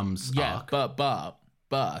Sound of Drums arc.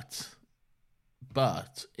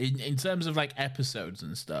 But in terms of like episodes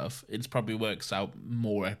and stuff, it probably works out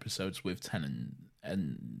more episodes with 10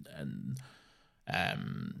 and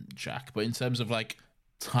Jack. But in terms of like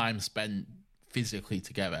time spent physically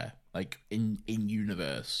together, like in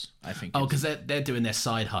universe, I think. Oh, because they're doing their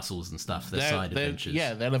side hustles and stuff, their side adventures.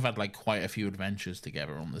 Yeah, they'll have had like quite a few adventures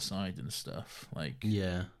together on the side and stuff. Like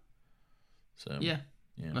yeah. So yeah,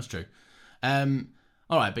 that's true. All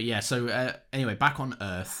right, but yeah. So anyway, back on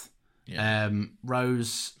Earth. Yeah.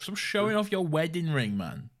 Rose. Stop showing off your wedding ring,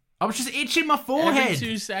 man. I was just itching my forehead. Every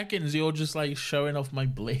 2 seconds, you're just like showing off my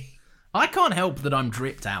bling. I can't help that I'm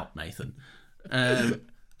dripped out, Nathan. And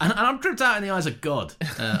I'm dripped out in the eyes of God,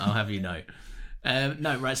 I'll have you know.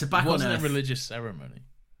 No, right, so back on Earth. It wasn't a religious ceremony.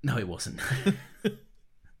 No, it wasn't.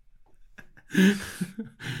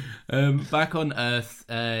 Back on Earth,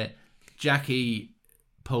 Jackie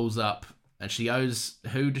pulls up and she owes...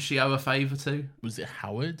 Who does she owe a favour to? Was it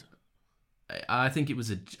Howard? I think it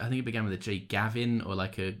was I think it began with a G. Gavin or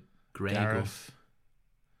like a Greg. Gareth.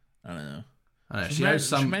 I don't know.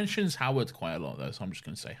 She mentions Howard quite a lot though, so I'm just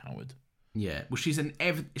going to say Howard. Yeah, well, she's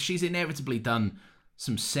inevitably done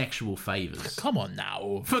some sexual favours. Come on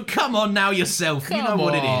now. Come on now yourself. You know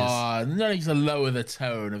what it is. No need to lower the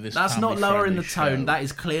tone of this. That's not lowering the tone. That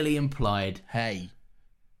is clearly implied. Hey,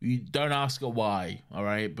 you don't ask her why, all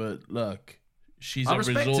right? But look, she's a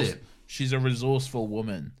resourceful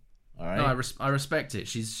woman. All right. No, I respect it.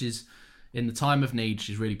 She's in the time of need.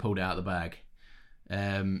 She's really pulled it out of the bag.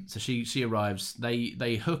 So she arrives.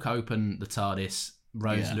 They hook open the TARDIS.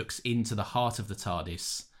 Rose looks into the heart of the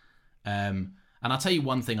TARDIS. And I'll tell you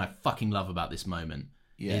one thing I fucking love about this moment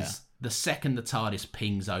is the second the TARDIS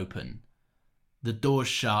pings open, the doors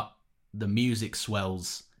shut, the music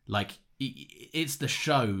swells. Like it's the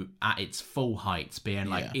show at its full heights, being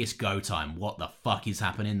like, it's go time. What the fuck is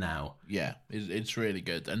happening now? Yeah, it's really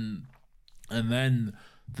good. And then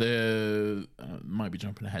the might be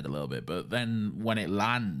jumping ahead a little bit, but then when it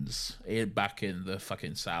lands back in the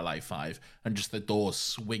fucking Satellite 5 and just the doors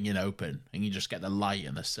swinging open and you just get the light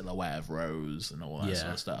and the silhouette of Rose and all that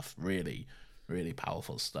sort of stuff. Really, really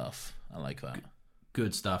powerful stuff. I like that.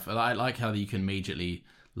 Good stuff. I like how you can immediately,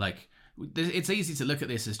 like, it's easy to look at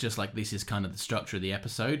this as just like this is kind of the structure of the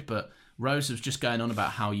episode, but Rose was just going on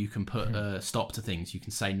about how you can put a stop to things. You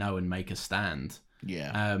can say no and make a stand.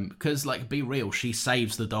 Yeah. Because, like, be real, she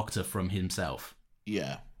saves the Doctor from himself.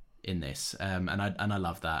 Yeah. In this, and I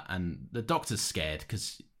love that. And the Doctor's scared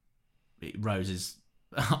because Rose is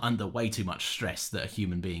under way too much stress that a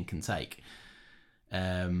human being can take.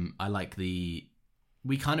 I like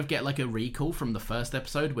we kind of get like a recall from the first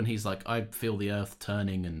episode when he's like, I feel the Earth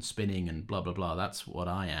turning and spinning and blah blah blah. That's what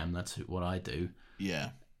I am. That's what I do. Yeah.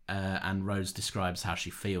 And Rose describes how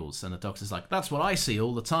she feels, and the Doctor's like, that's what I see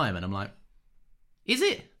all the time. And I'm like, is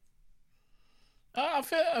it? I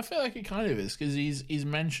feel like it kind of is because he's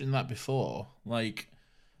mentioned that before. Like,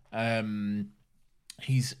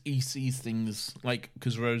 he sees things like,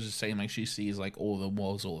 because Rose is saying like she sees like all that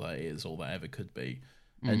was, all that is, all that ever could be,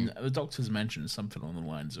 and the Doctor's mentioned something along the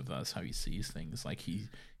lines of that's how he sees things. Like he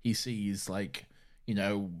sees like, you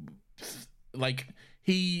know, like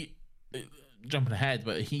he. Jumping ahead,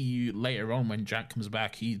 but he later on when Jack comes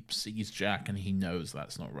back, he sees Jack and he knows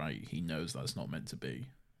that's not right. He knows that's not meant to be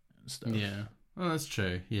and stuff. Yeah, well, that's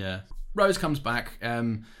true. Yeah, Rose comes back.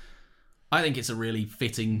 I think it's a really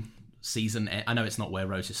fitting season. I know it's not where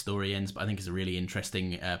Rose's story ends, but I think it's a really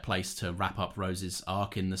interesting place to wrap up Rose's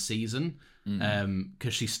arc in the season.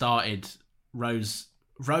 Because she started Rose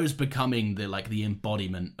becoming the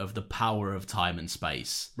embodiment of the power of time and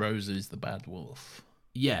space. Rose is the bad wolf.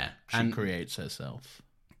 Yeah, she creates herself.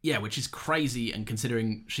 Yeah, which is crazy, and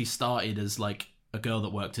considering she started as like a girl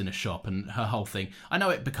that worked in a shop, and her whole thing. I know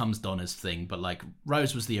it becomes Donna's thing, but like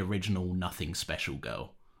Rose was the original nothing special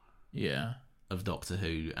girl. Yeah. Of Doctor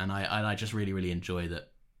Who, and I just really, really enjoy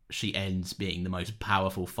that she ends being the most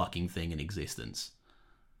powerful fucking thing in existence.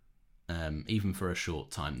 Even for a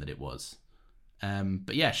short time that it was.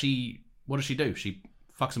 But yeah, what does she do? She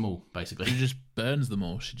fucks them all, basically. She just burns them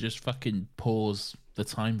all. She just fucking pours the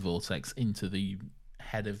time vortex into the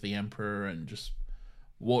head of the Emperor and just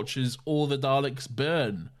watches all the Daleks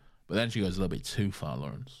burn. But then she goes a little bit too far,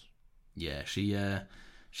 Lawrence. Yeah, she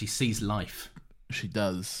sees life. She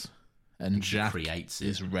does. And Jack creates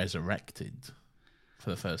is resurrected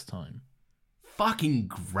for the first time. Fucking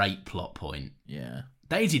great plot point. Yeah.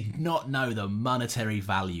 They did not know the monetary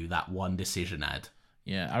value that one decision had.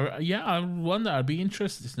 Yeah, I wonder. I'd be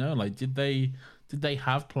interested to know. Like, did they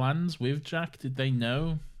have plans with Jack? Did they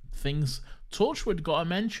know things? Torchwood got a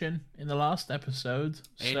mention in the last episode.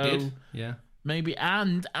 It did. Yeah. Maybe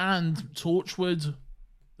and Torchwood,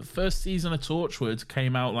 the first season of Torchwood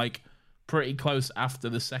came out like pretty close after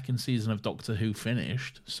the second season of Doctor Who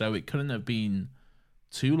finished. So it couldn't have been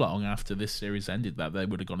too long after this series ended that they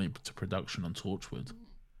would have gone into production on Torchwood.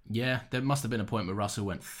 Yeah, there must have been a point where Russell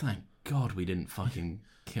went, thank God we didn't fucking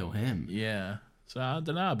kill him. Yeah. So I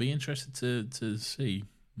don't know. I'd be interested to see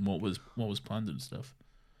what was planned and stuff.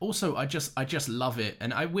 Also, I just love it,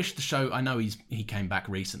 and I wish the show. I know he came back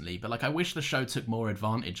recently, but like I wish the show took more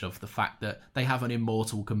advantage of the fact that they have an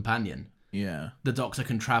immortal companion. Yeah, the Doctor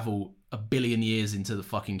can travel 1 billion years into the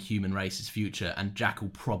fucking human race's future, and Jack will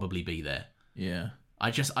probably be there. Yeah,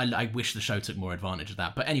 I wish the show took more advantage of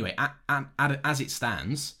that. But anyway, as it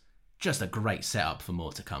stands, just a great setup for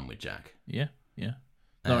more to come with Jack. Yeah.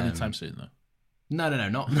 Not anytime soon though. No,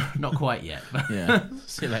 not quite yet. Yeah.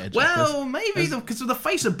 See you later, Jack. Well, maybe because the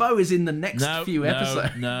face of Bo is in the next few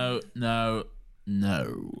episodes. No.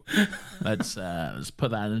 Let's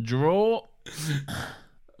put that in a drawer.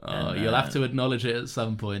 Oh, you'll have to acknowledge it at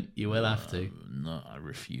some point. You will have to. No, I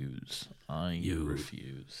refuse. You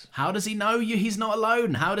refuse. How does he know he's not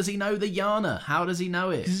alone? How does he know the Yana? How does he know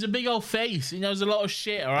it? He's a big old face. He knows a lot of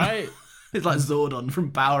shit, all right? It's like Zordon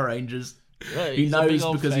from Power Rangers. Yeah, he knows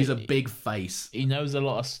because he's a big face. He knows a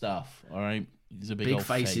lot of stuff, all right? He's a big old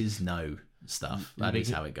faces face. Know stuff. That is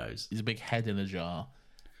how it goes. He's a big head in a jar.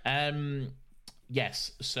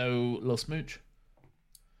 Yes, so Little Smooch.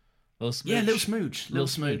 Yeah, Little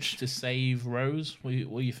Smooch to save Rose. What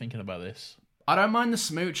are you thinking about this? I don't mind the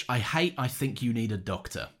smooch. I think you need a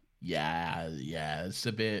doctor. Yeah, it's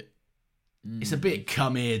a bit... It's a bit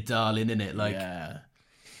come here, darling, isn't it? Like,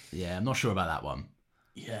 yeah, I'm not sure about that one.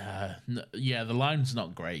 Yeah, the line's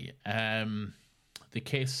not great. The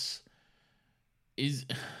kiss is...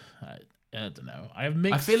 I don't know.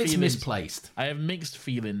 I feel it's misplaced. I have mixed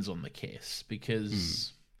feelings on the kiss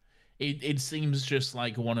because... It seems just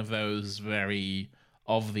like one of those very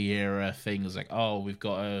of the era things, like, oh, we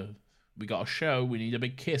got a show, we need a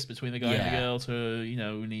big kiss between the guy and the girl to,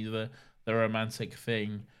 we need the romantic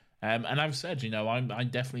thing. And I've said, I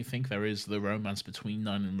definitely think there is the romance between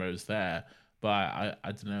Nine and Rose there, but I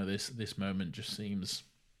don't know, this moment just seems...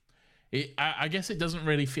 I guess it doesn't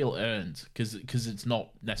really feel earned because it's not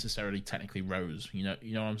necessarily technically Rose. You know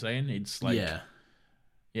what I'm saying? It's like,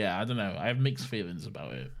 yeah, I don't know. I have mixed feelings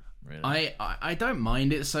about it. Really. I don't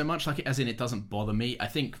mind it so much, like, as in it doesn't bother me. I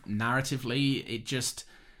think narratively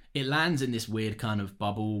it lands in this weird kind of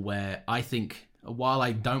bubble where I think, while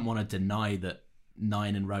I don't want to deny that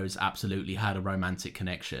Nine and Rose absolutely had a romantic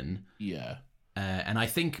connection, and I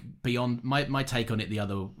think beyond my take on it the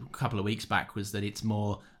other couple of weeks back was that it's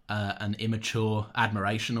more an immature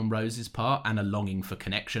admiration on Rose's part and a longing for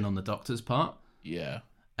connection on the Doctor's part.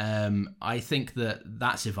 I think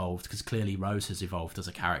that's evolved because clearly Rose has evolved as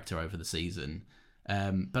a character over the season.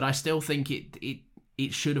 But I still think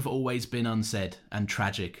it should have always been unsaid and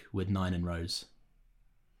tragic with Nine and Rose.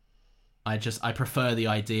 I prefer the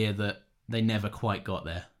idea that they never quite got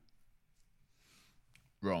there.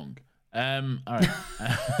 Wrong. All right.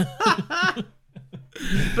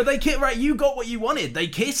 But they kiss, right? You got what you wanted. They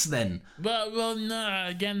kiss then. Well, no.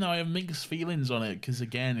 Again, though, I have mixed feelings on it because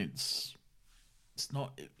again, it's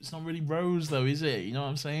not really Rose though, is it? You know what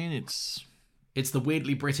I'm saying? It's the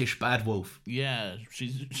weirdly British bad wolf. Yeah, she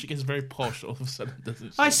gets very posh all of a sudden,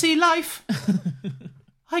 doesn't she? I see life.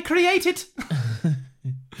 I create it.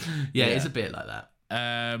 Yeah, it's a bit like that.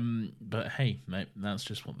 But hey, mate, that's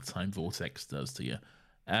just what the time vortex does to you.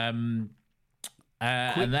 And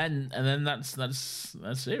then that's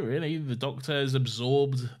it really. The Doctor has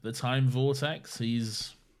absorbed the time vortex.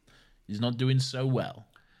 He's not doing so well.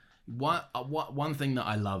 One thing that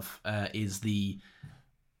I love is the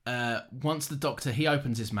once the Doctor he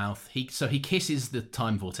opens his mouth, he kisses the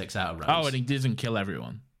time vortex out of Rose. Oh, and he doesn't kill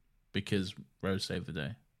everyone because Rose saved the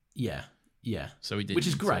day. Yeah. So he did, which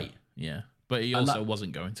is great. Yeah, but he also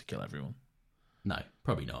wasn't going to kill everyone. No,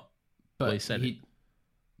 probably not. But well, he said it.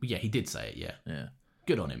 Yeah, he did say it. Yeah.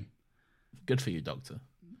 Good on him. Good for you, Doctor.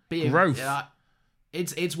 Growth.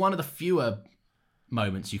 It's one of the fewer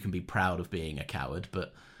moments you can be proud of being a coward,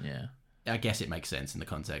 but yeah, I guess it makes sense in the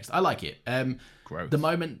context. I like it. Growth. The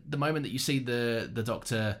moment that you see the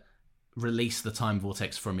Doctor release the time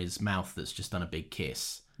vortex from his mouth that's just done a big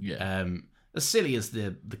kiss. Yeah. As silly as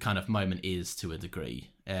the kind of moment is to a degree,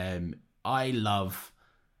 I love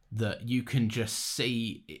that you can just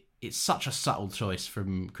see. It's such a subtle choice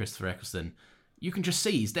from Christopher Eccleston. You can just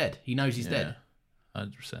see he's dead. He knows he's dead.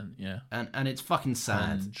 100%, yeah. And it's fucking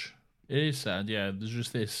sad. It is sad, yeah. There's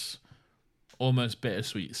just this almost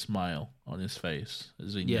bittersweet smile on his face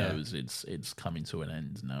as he knows it's coming to an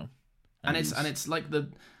end now. And it's like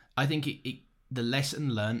I think the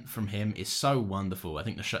lesson learnt from him is so wonderful. I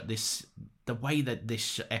think the way that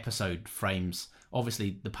this episode frames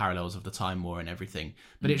obviously the parallels of the Time War and everything,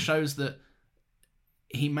 but it shows that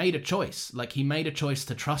he made a choice. Like, he made a choice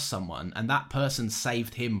to trust someone, and that person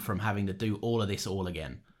saved him from having to do all of this all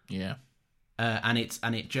again. Yeah. And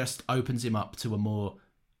it just opens him up to a more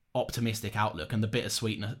optimistic outlook. And the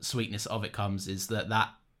bittersweetness of it comes is that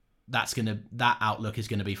outlook is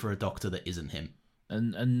gonna be for a Doctor that isn't him.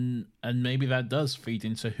 And maybe that does feed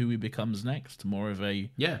into who he becomes next. More of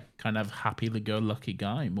a kind of happy-go-lucky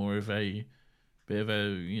guy. More of a bit of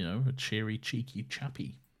a cheery, cheeky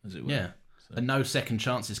chappy, as it were. Yeah. A no second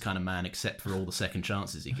chances kind of man, except for all the second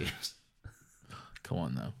chances he gives. Come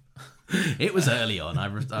on now. It was early on. I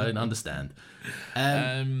understand.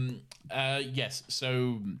 Yes.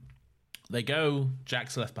 So they go.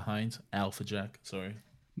 Jack's left behind. Alpha Jack. Sorry.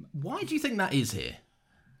 Why do you think that is here?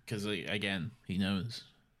 Because again, he knows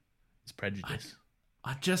it's prejudice.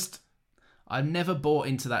 I've never bought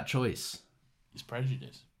into that choice. It's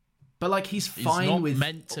prejudice. But like, he's fine not with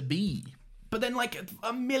meant to be. But then, like,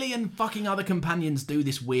 a million fucking other companions do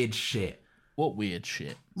this weird shit. What weird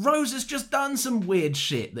shit? Rose has just done some weird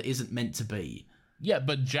shit that isn't meant to be. Yeah,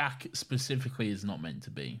 but Jack specifically is not meant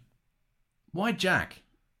to be. Why Jack?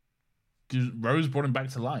 Because Rose brought him back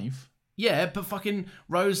to life. Yeah, but fucking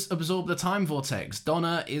Rose absorbed the time vortex.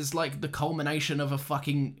 Donna is, like, the culmination of a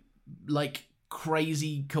fucking, like,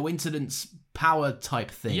 crazy coincidence power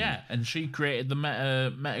type thing. Yeah, and she created the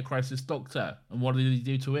Meta Crisis Doctor. And what did he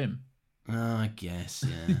do to him? I guess,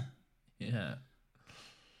 yeah. Yeah.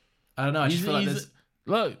 I don't know. I just feel like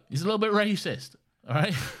look, he's a little bit racist. All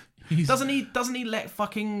right. Doesn't he let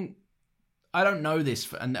fucking? I don't know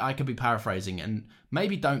this, and I could be paraphrasing, and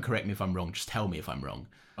maybe don't correct me if I'm wrong. Just tell me if I'm wrong,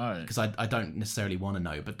 because I don't necessarily want to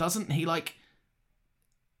know. But doesn't he like?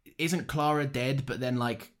 Isn't Clara dead? But then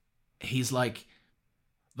like, he's like.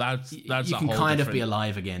 That's you a can whole kind of different, be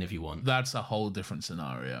alive again if you want. That's a whole different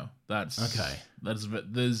scenario. That's okay.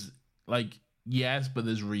 There's like, yes, but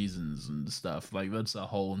there's reasons and stuff. Like, that's a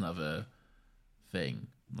whole nother thing.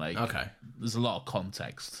 Like, okay, there's a lot of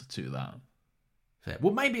context to that. Fair.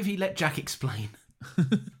 Well, maybe if he let Jack explain.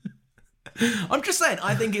 I'm just saying,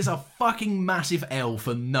 I think it's a fucking massive L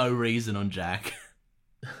for no reason on Jack.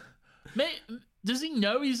 Mate, does he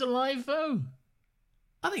know he's alive though?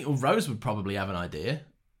 I think Rose would probably have an idea.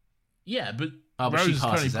 Yeah, but Rose is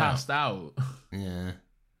currently passed out. Yeah.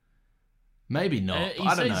 Maybe not. He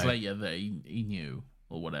I don't know. says later that he knew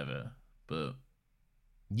or whatever, but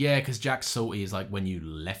yeah, because Jack's salty. He's like, when you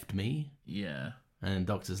left me. Yeah. And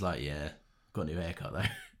Doctor's like, yeah, got a new haircut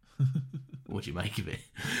though. What do you make of it?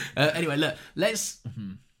 Anyway, look, let's.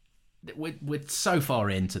 We're so far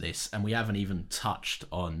into this, and we haven't even touched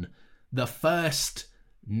on the first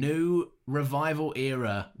new revival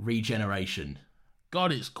era regeneration.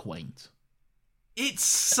 God, it's quaint. It's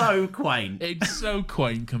so quaint. It's so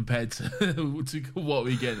quaint compared to what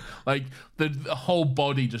we get. Like, the whole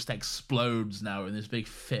body just explodes now in this big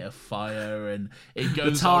fit of fire, and it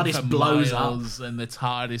goes the TARDIS on for blows miles, and the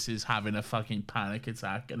TARDIS is having a fucking panic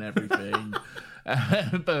attack and everything.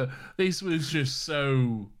 But this was just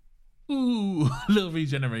so... Ooh, little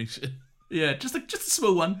regeneration. Yeah, just a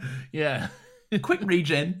small one. Yeah. Quick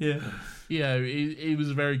regen. Yeah. Yeah, it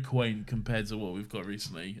was very quaint compared to what we've got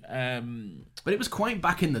recently. But it was quaint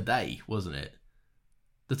back in the day, wasn't it?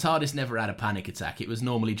 The TARDIS never had a panic attack. It was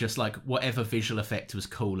normally just like whatever visual effect was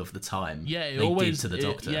cool of the time. Yeah, they always did to the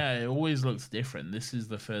Doctor. It always looks different. This is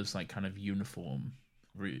the first like kind of uniform.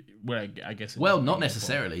 Where I guess. Well, not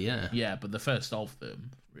necessarily. Yeah. Yeah, but the first of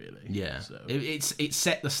them, really. Yeah. So. It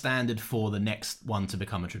set the standard for the next one to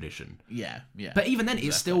become a tradition. Yeah. Yeah. But even then,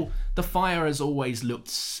 it's still the fire has always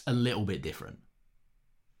looked a little bit different.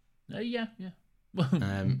 Yeah.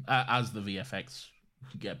 As the VFX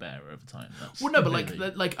get better over time. Well, no,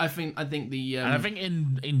 but like I think the and I think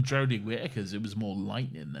in Jodie Whittaker's it was more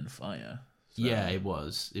lightning than fire. So. Yeah, it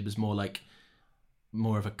was. It was more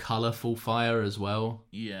of a colourful fire as well.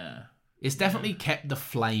 Yeah, it's definitely kept the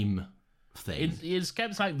flame thing. It's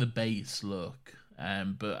kept like the base look,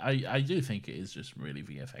 but I do think it is just really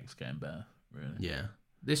VFX getting better. Really. Yeah.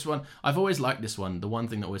 This one, I've always liked this one. The one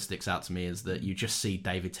thing that always sticks out to me is that you just see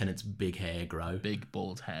David Tennant's big hair grow. Big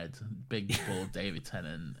bald head. Big bald David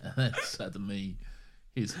Tennant. And suddenly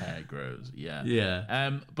his hair grows. Yeah.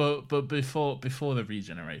 Yeah. But before the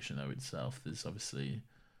regeneration though itself, there's obviously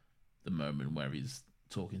the moment where he's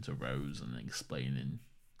talking to Rose and explaining,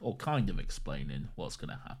 or kind of explaining, what's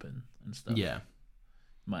going to happen and stuff. Yeah.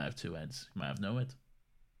 Might have two heads. Might have no head.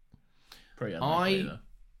 Pretty unlikely though.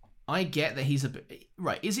 I get that he's a bit...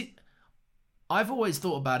 Right, is it... I've always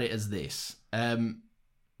thought about it as this. The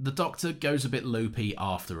Doctor goes a bit loopy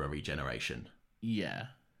after a regeneration. Yeah.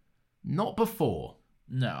 Not before.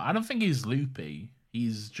 No, I don't think he's loopy.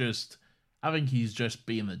 I think he's just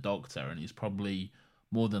being the Doctor, and he's probably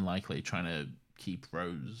more than likely trying to keep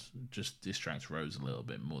Rose, just distract Rose a little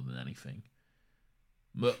bit more than anything.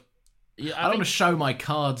 But... Yeah, I don't want to show my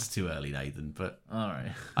cards too early, Nathan, but... All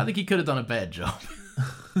right. I think he could have done a better job.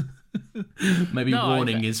 Maybe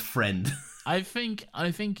warning his friend. I think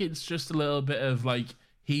it's just a little bit of like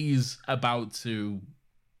he's about to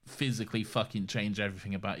physically fucking change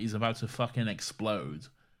everything about. He's about to fucking explode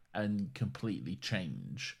and completely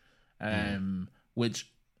change. Which,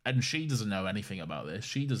 and she doesn't know anything about this.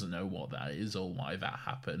 She doesn't know what that is or why that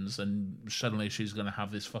happens. And suddenly she's gonna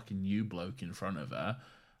have this fucking new bloke in front of her.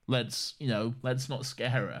 Let's not scare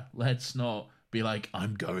her. Let's not be like,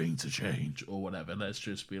 I'm going to change or whatever. Let's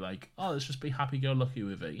just be like, let's just be happy-go-lucky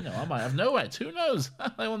with it. I might have no head. Who knows?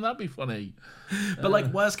 Wouldn't that be funny? But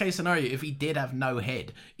like, worst case scenario, if he did have no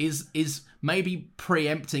head, is maybe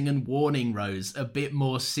preempting and warning Rose a bit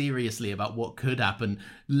more seriously about what could happen,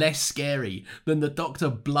 less scary than the Doctor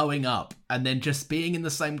blowing up and then just being in the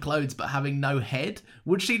same clothes but having no head?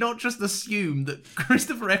 Would she not just assume that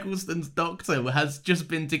Christopher Eccleston's Doctor has just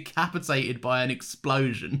been decapitated by an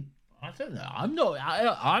explosion? I don't know. I'm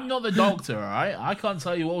not the Doctor, all right? I can't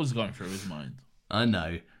tell you what was going through his mind. I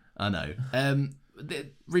know. The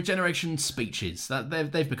regeneration speeches,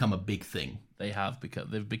 they've become a big thing.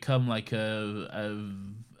 They've become like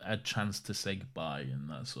a chance to say goodbye and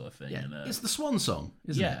that sort of thing. Yeah, and, it's the swan song,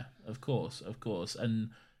 isn't it? Yeah, of course. And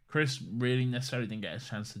Chris really necessarily didn't get a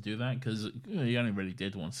chance to do that because he only really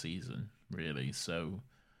did one season, really. So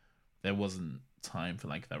there wasn't time for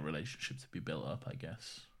like that relationship to be built up, I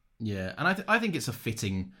guess. Yeah, and I think it's a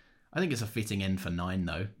fitting end for 9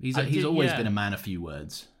 though. He's always been a man of few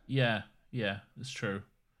words. Yeah, it's true.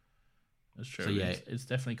 That's true. So, yeah, it's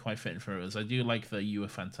definitely quite fitting for us. I do like that you were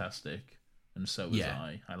fantastic, and so was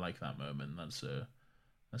I. I like that moment. That's a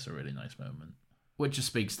really nice moment. Which just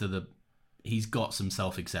speaks to he's got some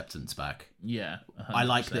self-acceptance back. Yeah, 100%. I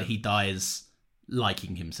like that he dies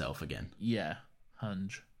liking himself again. Yeah,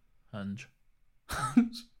 hunge. 100%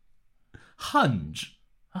 hunge.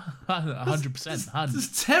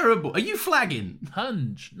 It's terrible. Are you flagging?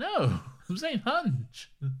 Hunge. No, I'm saying hunge.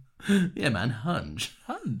 Yeah, man, hunge.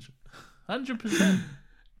 100%.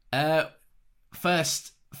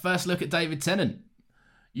 First look at David Tennant.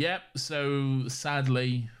 Yep. So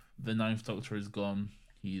sadly, the 9th Doctor is gone.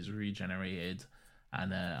 He's regenerated,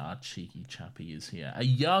 and our cheeky chappy is here. A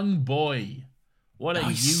young boy.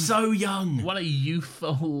 He's so young. What a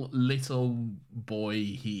youthful little boy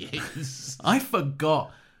he is. I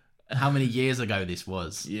forgot how many years ago this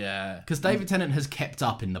was. Yeah. Because David Tennant has kept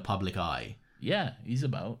up in the public eye. Yeah, he's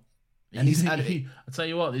about. And I'll tell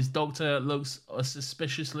you what, this Doctor looks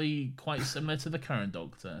suspiciously quite similar to the current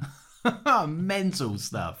Doctor. Mental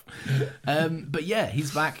stuff. But yeah,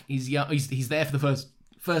 he's back. He's young. He's there for the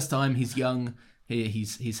first time. He's young.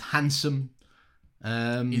 He's handsome.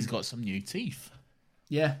 He's got some new teeth.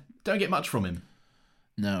 Yeah, don't get much from him.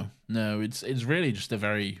 No, it's really just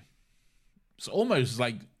it's almost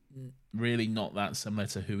like really not that similar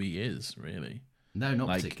to who he is, really. No, not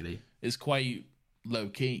particularly. It's quite low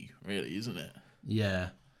key, really, isn't it? Yeah.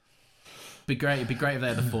 It'd be great if they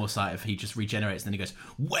had the foresight if he just regenerates and then he goes,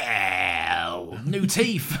 well, new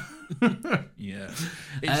teeth. Yeah,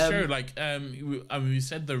 it's true. Like, we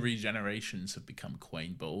said the regenerations have become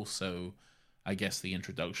quaint, but also, I guess the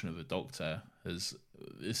introduction of the Doctor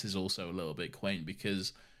this is also a little bit quaint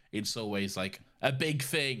because it's always like a big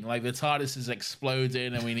thing, like the TARDIS is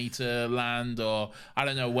exploding and we need to land, or I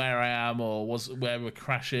don't know where I am, or where we're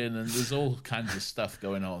crashing, and there's all kinds of stuff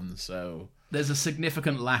going on. So there's a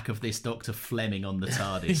significant lack of this Dr. Fleming on the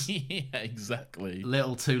TARDIS. Yeah, exactly.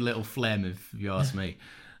 Too little phlegm, if you ask me.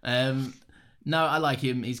 No, I like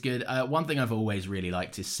him. He's good. One thing I've always really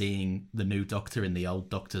liked is seeing the new Doctor in the old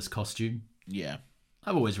Doctor's costume. Yeah.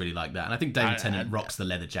 I've always really liked that. And I think David Tennant rocks the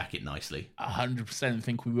leather jacket nicely. 100%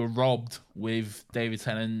 think we were robbed with David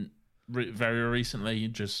Tennant very recently.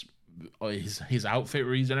 Just his outfit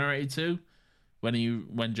regenerated too. When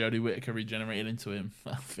Jodie Whittaker regenerated into him.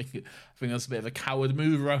 I think that's a bit of a coward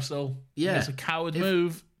move, Russell. Yeah. It's a coward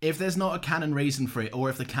move. If there's not a canon reason for it, or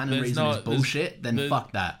if the canon reason is bullshit, then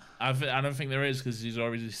fuck that. I don't think there is, because he's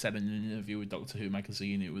already said in an interview with Doctor Who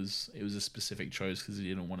magazine it was a specific choice because he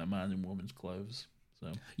didn't want a man in woman's clothes.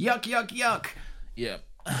 So yuck, yuck, yuck. Yeah.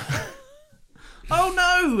 Oh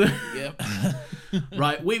no. Yeah.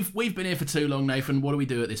 Right, we've been here for too long, Nathan. What do we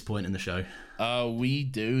do at this point in the show? We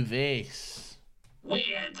do this.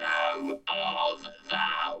 Weirdo of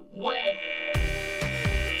the Week.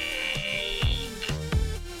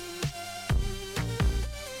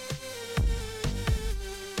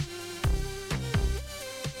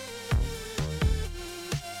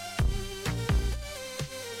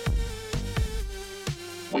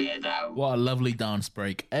 Weirdo. What a lovely dance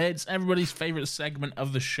break. It's everybody's favourite segment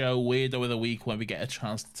of the show, Weirdo of the Week, where we get a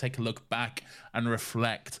chance to take a look back and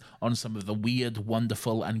reflect on some of the weird,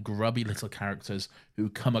 wonderful and grubby little characters who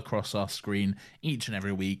come across our screen each and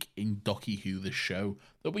every week in Docky Who, the show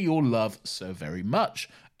that we all love so very much.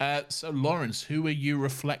 So Lawrence, who are you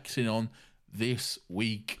reflecting on this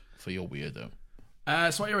week for your Weirdo?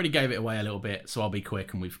 So I already gave it away a little bit, so I'll be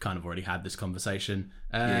quick, and we've kind of already had this conversation.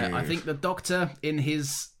 Yes. I think the Doctor,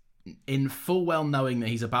 in full well knowing that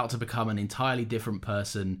he's about to become an entirely different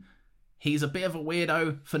person, he's a bit of a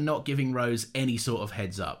weirdo for not giving Rose any sort of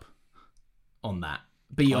heads up on that.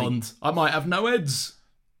 Beyond, I might have no heads.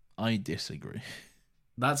 I disagree.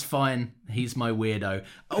 That's fine. He's my weirdo.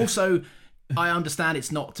 Also, I understand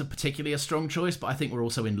it's not particularly a strong choice, but I think we're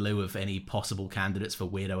also in lieu of any possible candidates for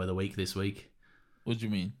Weirdo of the Week this week. What do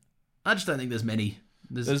you mean? I just don't think there's many.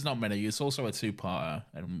 There's not many. It's also a two-parter,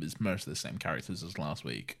 and it's most of the same characters as last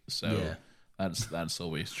week. So yeah. That's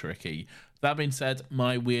always tricky. That being said,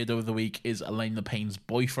 my Weirdo of the Week is Elaine the Payne's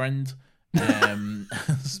boyfriend.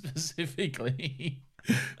 Specifically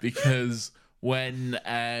because when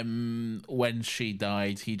she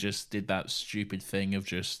died, he just did that stupid thing of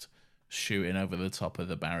just shooting over the top of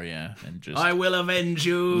the barrier and just I will avenge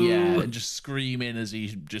you. Yeah, and just screaming as he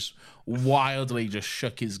just wildly just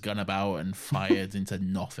shook his gun about and fired into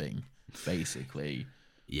nothing, basically.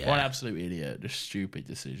 Yeah. What an absolute idiot. Just stupid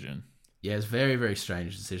decision. Yeah, it's a very, very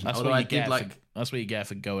strange decision. That's Although that's what you get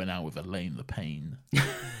for going out with Elaine the Pain.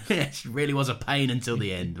 Yeah, she really was a pain until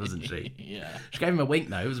the end, wasn't she? Yeah. She gave him a wink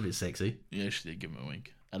though, it was a bit sexy. Yeah, she did give him a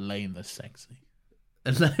wink. Elaine the Sexy.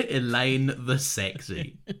 Elaine the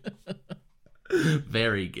Sexy.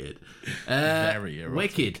 Very good. Very erotic.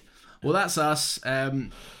 Wicked. Well, that's us. So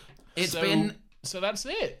that's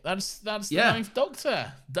it. That's the Ninth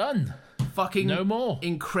Doctor. Done. Fucking no more.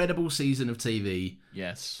 Incredible season of TV.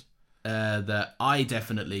 Yes. That I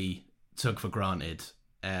definitely took for granted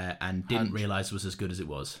and didn't realise was as good as it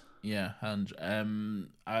was. Yeah, Hunge.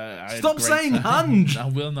 I Stop saying Hunge! I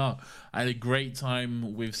will not. I had a great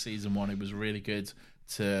time with season 1. It was really good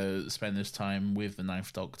to spend this time with the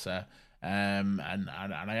Ninth Doctor. And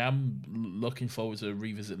I am looking forward to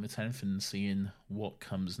revisiting the 10th and seeing what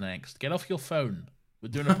comes next. Get off your phone. We're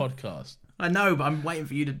doing a podcast. I know, but I'm waiting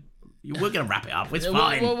for you to... We're going to wrap it up. It's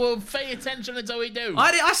fine. We'll pay attention until we do.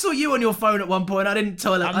 I saw you on your phone at one point. I didn't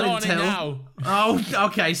tell. I'm not on it now. Oh,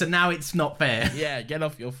 okay. So now it's not fair. Yeah, get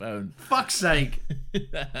off your phone. Fuck's sake.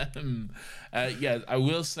 Yeah, I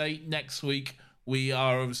will say next week we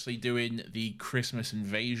are obviously doing the Christmas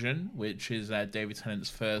Invasion, which is David Tennant's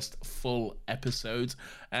first full episode.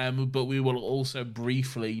 But we will also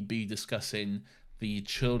briefly be discussing the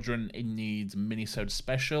Children in Need minisode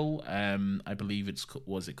special. I believe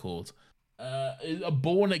was it called? A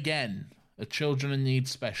Born Again, a Children in Need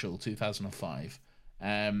special, 2005.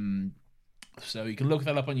 So you can look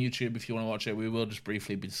that up on YouTube if you want to watch it. We will just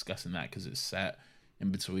briefly be discussing that because it's set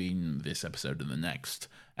in between this episode and the next.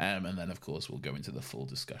 And then, of course, we'll go into the full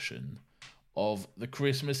discussion of the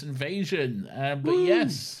Christmas Invasion. But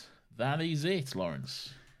yes, that is it,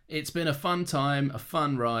 Lawrence. It's been a fun time, a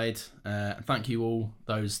fun ride. Thank you all,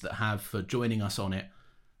 those that have, for joining us on it.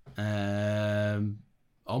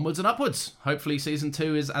 Onwards and upwards. Hopefully season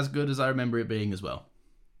 2 is as good as I remember it being as well.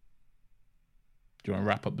 Do you want to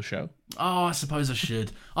wrap up the show? Oh, I suppose I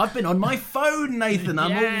should. I've been on my phone, Nathan.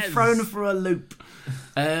 I'm all thrown for a loop.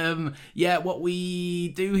 What we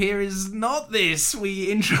do here is not this.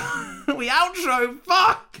 We outro.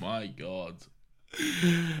 Fuck! My God.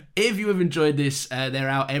 If you have enjoyed this, they're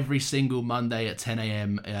out every single Monday at 10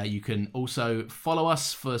 a.m. You can also follow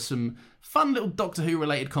us for some fun little Doctor Who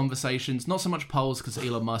related conversations. Not so much polls because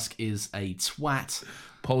Elon Musk is a twat.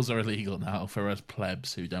 Polls are illegal now for us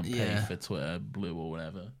plebs who don't pay for Twitter Blue or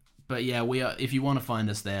whatever. But yeah, we are. If you want to find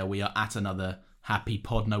us there, we are at Another Happy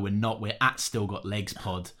Pod. No, we're not. We're at Still Got Legs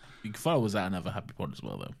Pod. You can follow us at Another Happy Pod as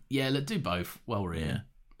well, though. Yeah, let's do both while we're here.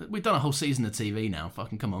 We've done a whole season of TV now.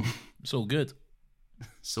 Fucking come on. It's all good.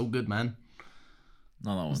 It's all good, man.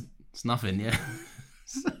 Not that one. It's nothing, yeah.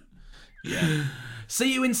 Yeah.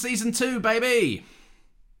 See you in season 2, baby.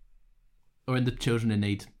 Or in the Children in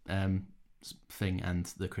Need thing and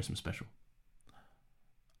the Christmas special.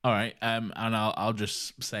 All right, and I'll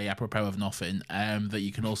just say, apropos of nothing, that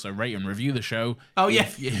you can also rate and review the show. Oh, yeah.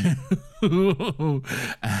 You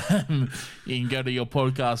can go to your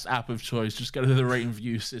podcast app of choice, just go to the rate and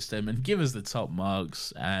review system and give us the top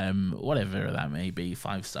marks, whatever that may be,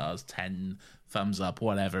 5 stars, 10 thumbs up,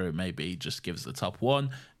 whatever it may be, just give us the top one.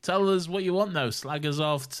 Tell us what you want, though. Slag us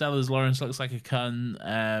off. Tell us Lawrence looks like a cunt,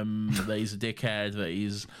 that he's a dickhead, that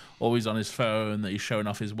he's always on his phone, that he's showing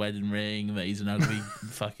off his wedding ring, that he's an ugly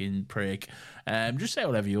fucking prick. Just say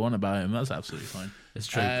whatever you want about him. That's absolutely fine. It's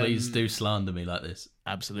true. Please do slander me like this.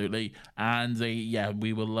 Absolutely. And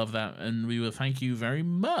we will love that, and we will thank you very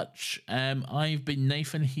much. I've been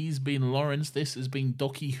Nathan. He's been Lawrence. This has been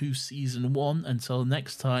Docky Who Season 1. Until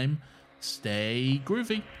next time, stay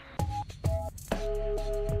groovy.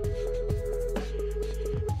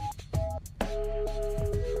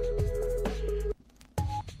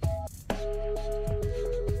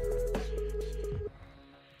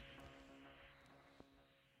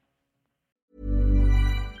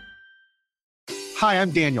 Hi,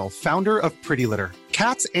 I'm Daniel, founder of Pretty Litter.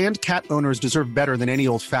 Cats and cat owners deserve better than any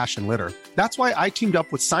old-fashioned litter. That's why I teamed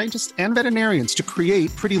up with scientists and veterinarians to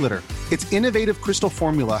create Pretty Litter. Its innovative crystal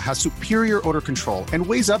formula has superior odor control and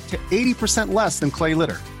weighs up to 80% less than clay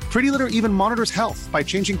litter. Pretty Litter even monitors health by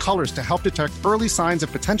changing colors to help detect early signs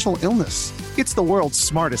of potential illness. It's the world's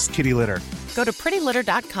smartest kitty litter. Go to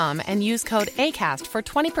prettylitter.com and use code ACAST for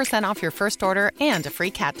 20% off your first order and a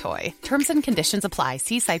free cat toy. Terms and conditions apply.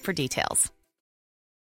 See site for details.